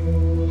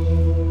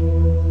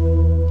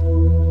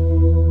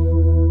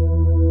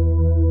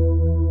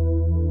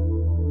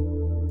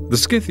 The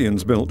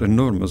Scythians built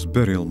enormous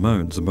burial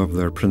mounds above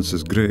their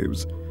princes'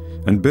 graves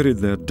and buried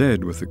their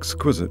dead with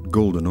exquisite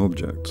golden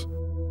objects.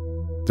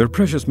 Their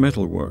precious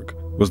metalwork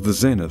was the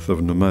zenith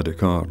of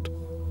nomadic art.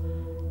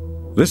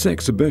 This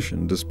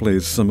exhibition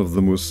displays some of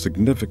the most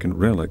significant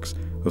relics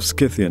of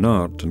Scythian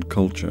art and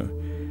culture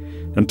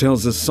and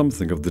tells us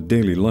something of the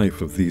daily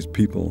life of these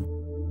people.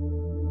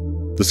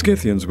 The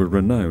Scythians were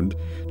renowned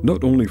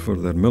not only for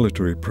their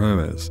military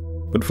prowess,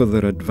 but for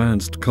their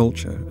advanced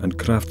culture and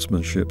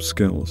craftsmanship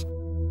skills.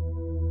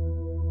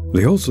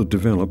 They also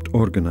developed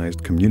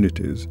organized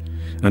communities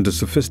and a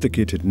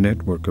sophisticated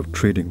network of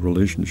trading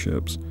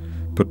relationships,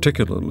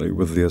 particularly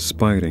with the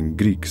aspiring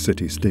Greek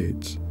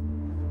city-states.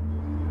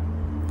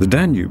 The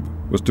Danube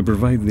was to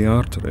provide the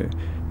artery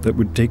that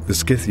would take the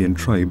Scythian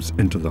tribes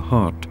into the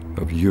heart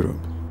of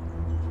Europe.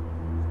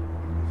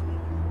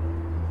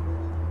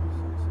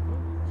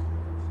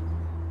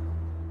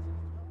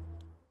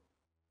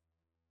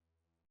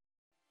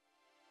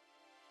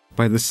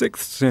 By the 6th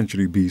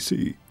century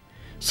BC,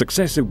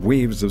 successive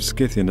waves of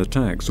Scythian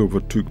attacks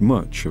overtook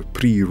much of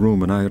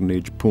pre-Roman Iron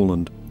Age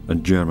Poland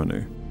and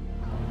Germany.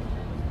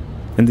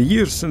 In the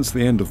years since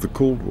the end of the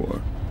Cold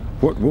War,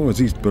 What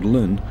was East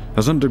Berlin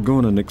has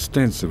undergone an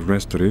extensive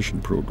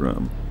restoration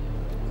program.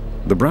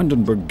 The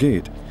Brandenburg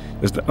Gate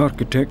is the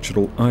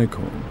architectural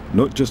icon,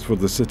 not just for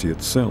the city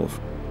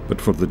itself, but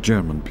for the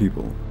German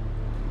people.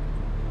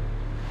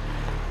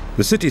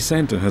 The city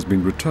centre has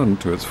been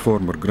returned to its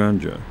former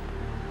grandeur.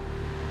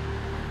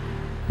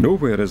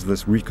 Nowhere is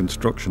this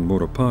reconstruction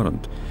more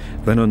apparent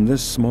than on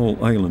this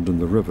small island in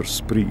the River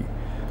Spree,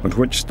 on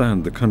which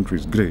stand the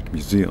country's great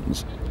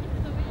museums.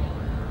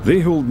 They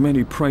hold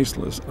many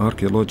priceless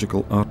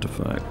archaeological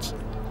artefacts,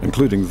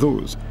 including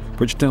those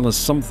which tell us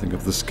something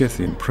of the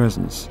Scythian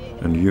presence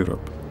in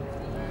Europe.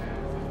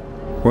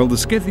 While the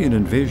Scythian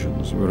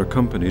invasions were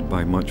accompanied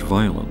by much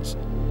violence,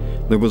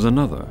 there was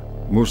another,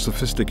 more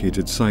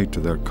sophisticated side to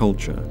their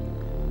culture.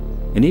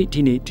 In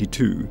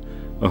 1882,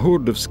 a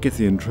hoard of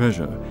Scythian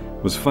treasure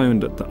was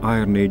found at the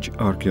Iron Age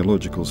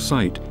archaeological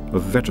site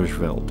of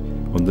Wetterschwelt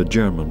on the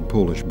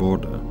German-Polish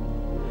border.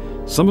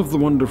 Some of the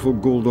wonderful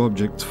gold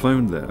objects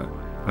found there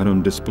are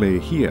on display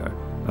here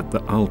at the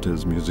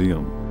Altes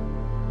Museum.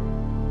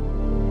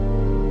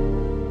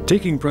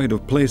 Taking pride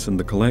of place in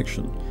the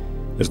collection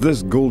is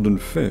this golden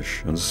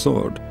fish and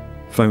sword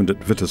found at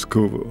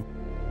Witteskovo.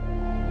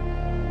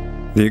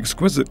 The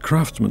exquisite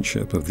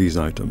craftsmanship of these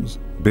items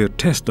bear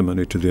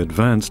testimony to the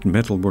advanced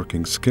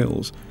metalworking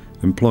skills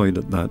employed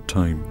at that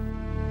time.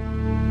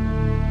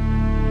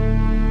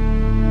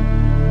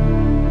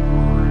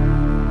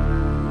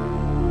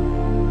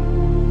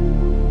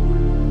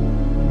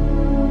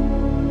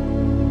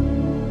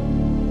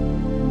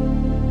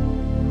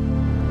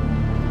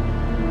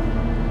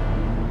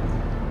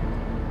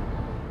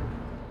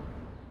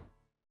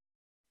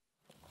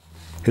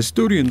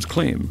 Historians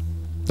claim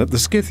that the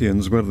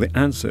Scythians were the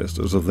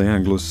ancestors of the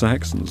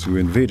Anglo-Saxons who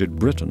invaded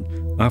Britain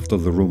after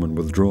the Roman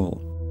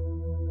withdrawal.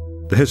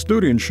 The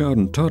historian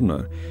Sharon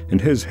Turner, in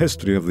his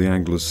History of the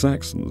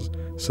Anglo-Saxons,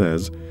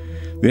 says,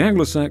 "The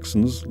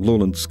Anglo-Saxons,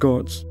 Lowland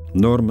Scots,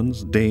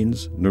 Normans,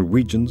 Danes,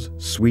 Norwegians,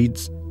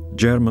 Swedes,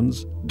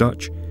 Germans,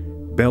 Dutch,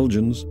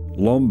 Belgians,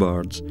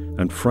 Lombards,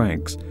 and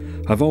Franks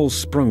have all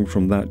sprung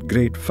from that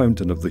great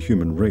fountain of the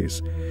human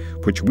race,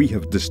 which we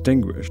have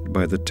distinguished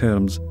by the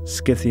terms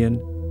Scythian,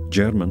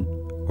 German,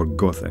 or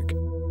Gothic."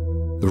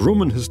 The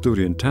Roman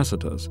historian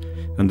Tacitus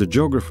and the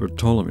geographer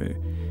Ptolemy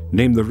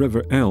name the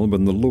river Elbe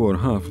in the lower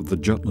half of the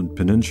Jutland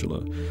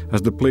Peninsula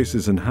as the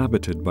places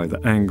inhabited by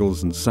the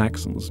Angles and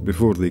Saxons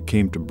before they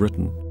came to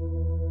Britain.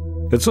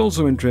 It's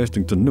also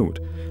interesting to note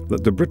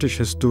that the British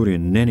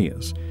historian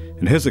Nennius,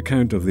 in his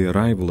account of the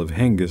arrival of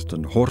Hengist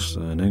and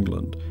Horsa in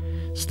England,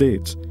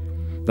 states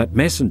that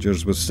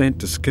messengers were sent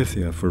to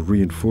Scythia for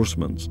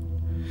reinforcements.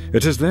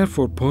 It is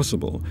therefore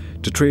possible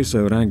to trace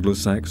our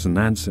Anglo-Saxon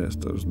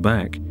ancestors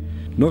back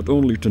not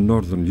only to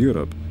northern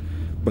Europe,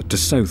 but to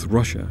South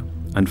Russia,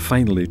 and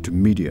finally to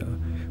Media,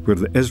 where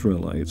the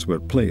Israelites were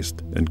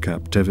placed in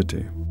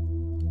captivity.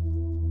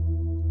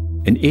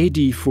 In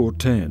AD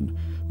 410,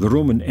 the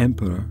Roman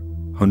Emperor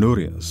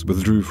Honorius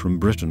withdrew from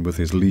Britain with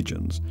his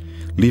legions,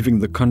 leaving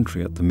the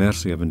country at the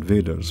mercy of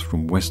invaders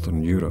from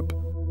Western Europe.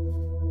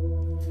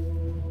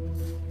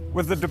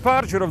 With the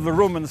departure of the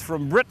Romans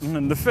from Britain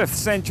in the 5th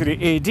century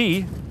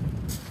AD,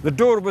 the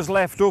door was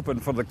left open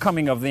for the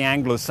coming of the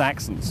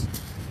Anglo-Saxons.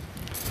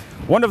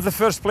 One of the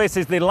first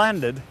places they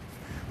landed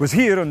was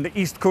here on the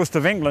east coast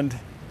of England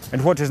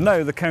in what is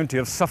now the county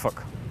of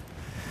Suffolk.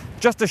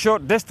 Just a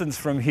short distance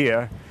from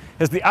here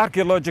is the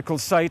archaeological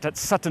site at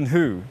Sutton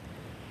Hoo,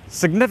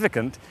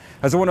 significant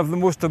as one of the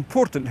most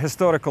important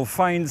historical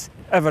finds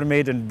ever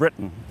made in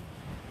Britain.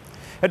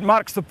 It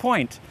marks the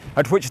point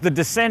at which the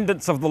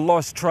descendants of the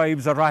lost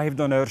tribes arrived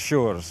on our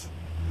shores,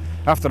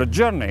 after a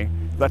journey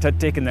that had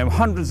taken them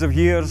hundreds of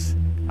years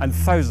and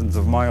thousands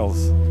of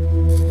miles.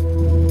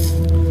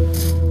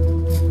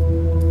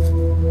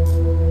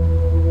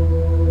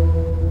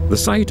 The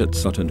site at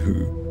Sutton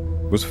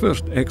Hoo was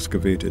first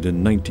excavated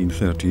in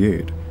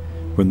 1938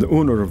 when the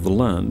owner of the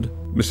land,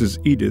 Mrs.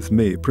 Edith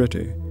May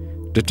Pretty,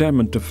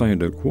 determined to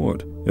find out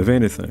what, if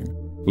anything,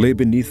 lay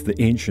beneath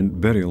the ancient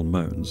burial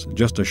mounds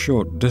just a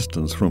short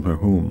distance from her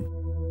home.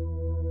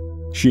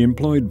 She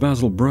employed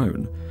Basil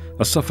Brown,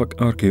 a Suffolk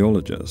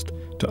archaeologist,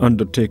 to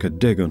undertake a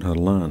dig on her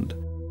land.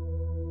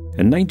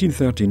 In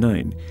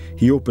 1939,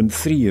 he opened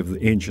 3 of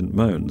the ancient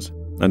mounds,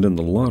 and in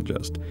the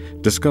largest,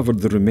 discovered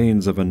the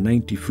remains of a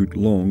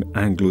 90-foot-long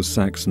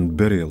Anglo-Saxon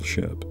burial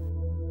ship.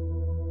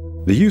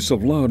 The use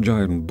of large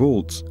iron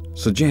bolts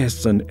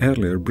suggests an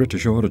earlier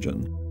British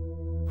origin,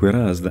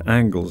 whereas the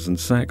Angles and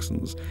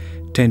Saxons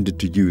tended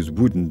to use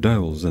wooden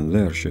dowels in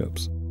their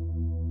ships.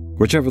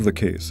 Whichever the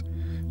case,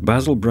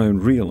 Basil Brown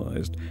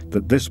realized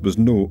that this was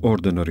no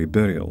ordinary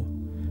burial,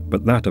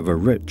 but that of a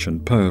rich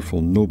and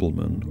powerful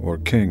nobleman or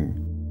king.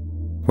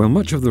 While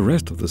much of the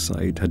rest of the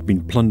site had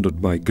been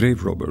plundered by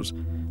grave robbers,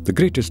 the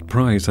greatest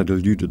prize had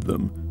eluded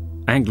them: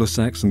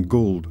 Anglo-Saxon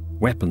gold,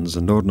 weapons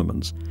and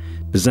ornaments,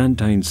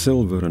 Byzantine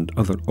silver and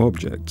other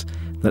objects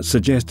that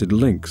suggested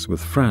links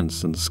with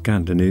France and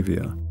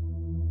Scandinavia.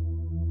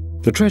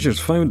 The treasures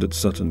found at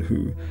Sutton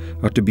Hoo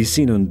are to be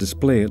seen on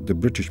display at the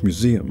British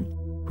Museum,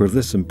 where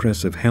this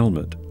impressive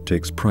helmet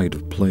takes pride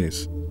of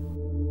place.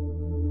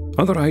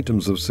 Other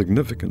items of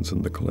significance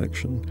in the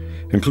collection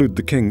include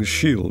the king's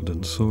shield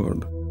and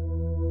sword.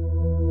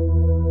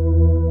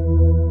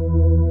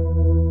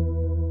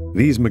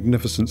 These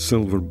magnificent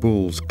silver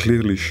bowls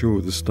clearly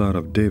show the Star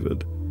of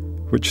David,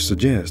 which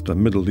suggest a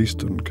Middle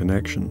Eastern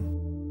connection.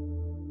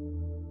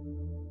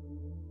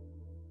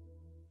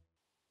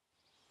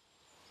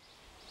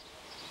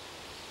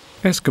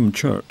 Escombe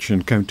Church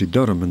in County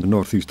Durham in the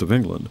northeast of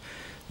England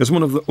is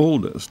one of the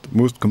oldest,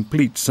 most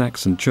complete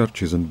Saxon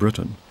churches in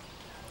Britain.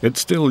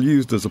 It's still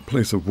used as a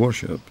place of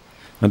worship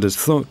and is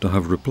thought to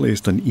have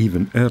replaced an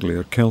even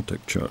earlier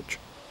Celtic church.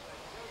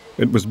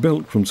 It was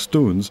built from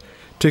stones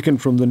taken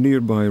from the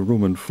nearby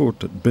Roman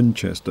fort at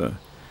Binchester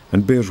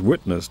and bears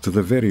witness to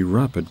the very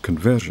rapid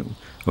conversion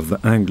of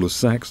the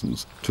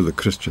Anglo-Saxons to the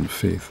Christian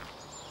faith.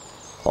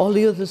 All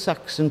the other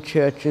Saxon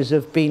churches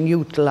have been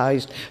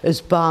utilised as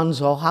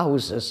barns or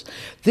houses.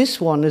 This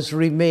one has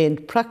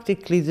remained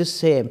practically the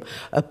same,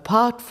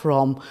 apart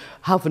from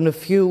having a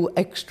few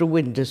extra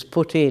windows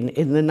put in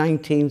the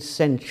 19th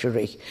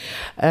century.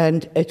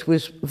 And it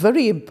was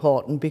very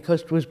important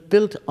because it was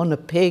built on a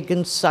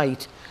pagan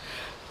site.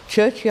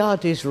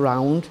 Churchyard is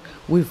round.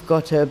 We've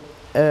got a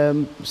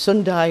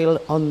sundial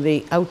on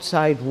the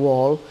outside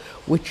wall,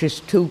 which is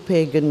two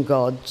pagan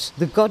gods,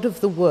 the god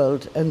of the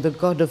world and the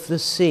god of the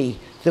sea,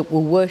 that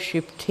were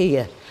worshipped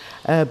here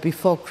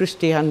before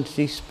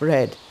Christianity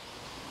spread.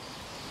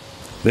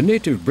 The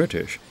native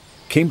British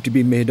came to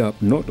be made up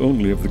not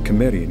only of the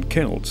Cimmerian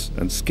Celts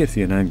and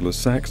Scythian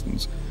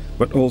Anglo-Saxons,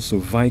 but also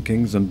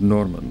Vikings and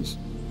Normans.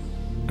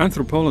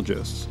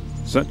 Anthropologists,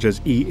 such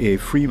as E.A.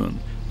 Freeman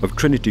of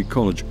Trinity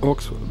College,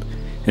 Oxford,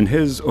 in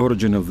his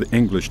Origin of the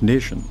English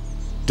Nation,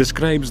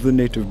 describes the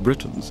native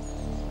Britons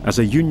as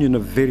a union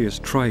of various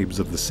tribes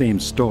of the same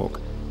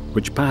stock,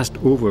 which passed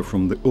over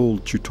from the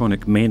old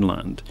Teutonic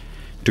mainland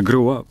to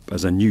grow up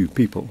as a new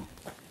people.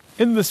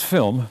 In this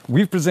film,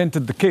 we've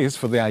presented the case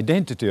for the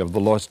identity of the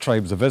lost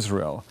tribes of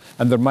Israel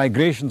and their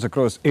migrations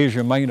across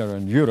Asia Minor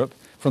and Europe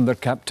from their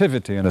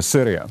captivity in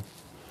Assyria.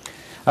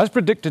 As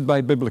predicted by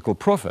biblical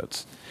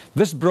prophets,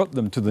 this brought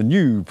them to the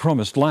new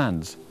promised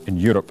lands in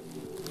Europe.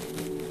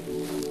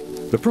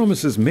 The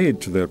promises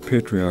made to their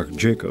patriarch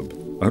Jacob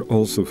are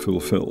also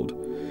fulfilled,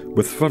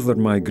 with further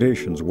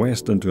migrations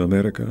west into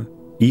America,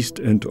 east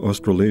into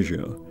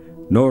Australasia,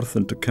 north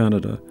into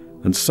Canada,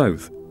 and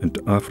south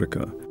into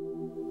Africa.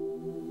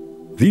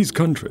 These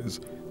countries,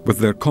 with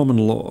their common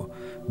law,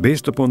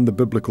 based upon the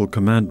biblical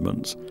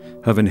commandments,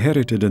 have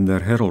inherited in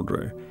their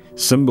heraldry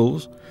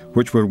symbols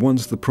which were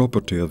once the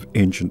property of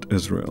ancient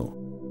Israel.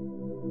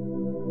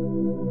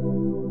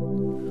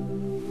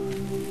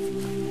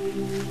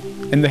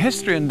 In the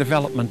history and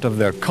development of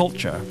their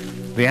culture,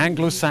 the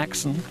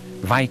Anglo-Saxon,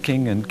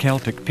 Viking and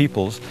Celtic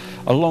peoples,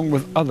 along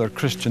with other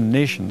Christian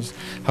nations,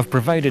 have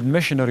provided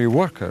missionary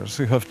workers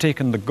who have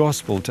taken the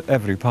gospel to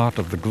every part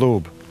of the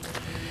globe.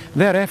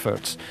 Their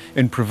efforts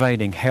in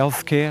providing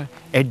healthcare,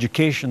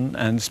 education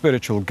and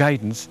spiritual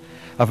guidance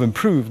have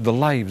improved the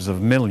lives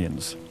of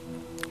millions.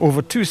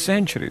 Over 2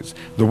 centuries,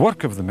 the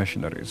work of the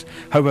missionaries,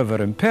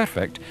 however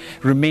imperfect,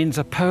 remains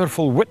a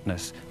powerful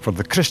witness for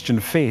the Christian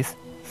faith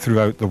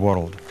throughout the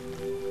world.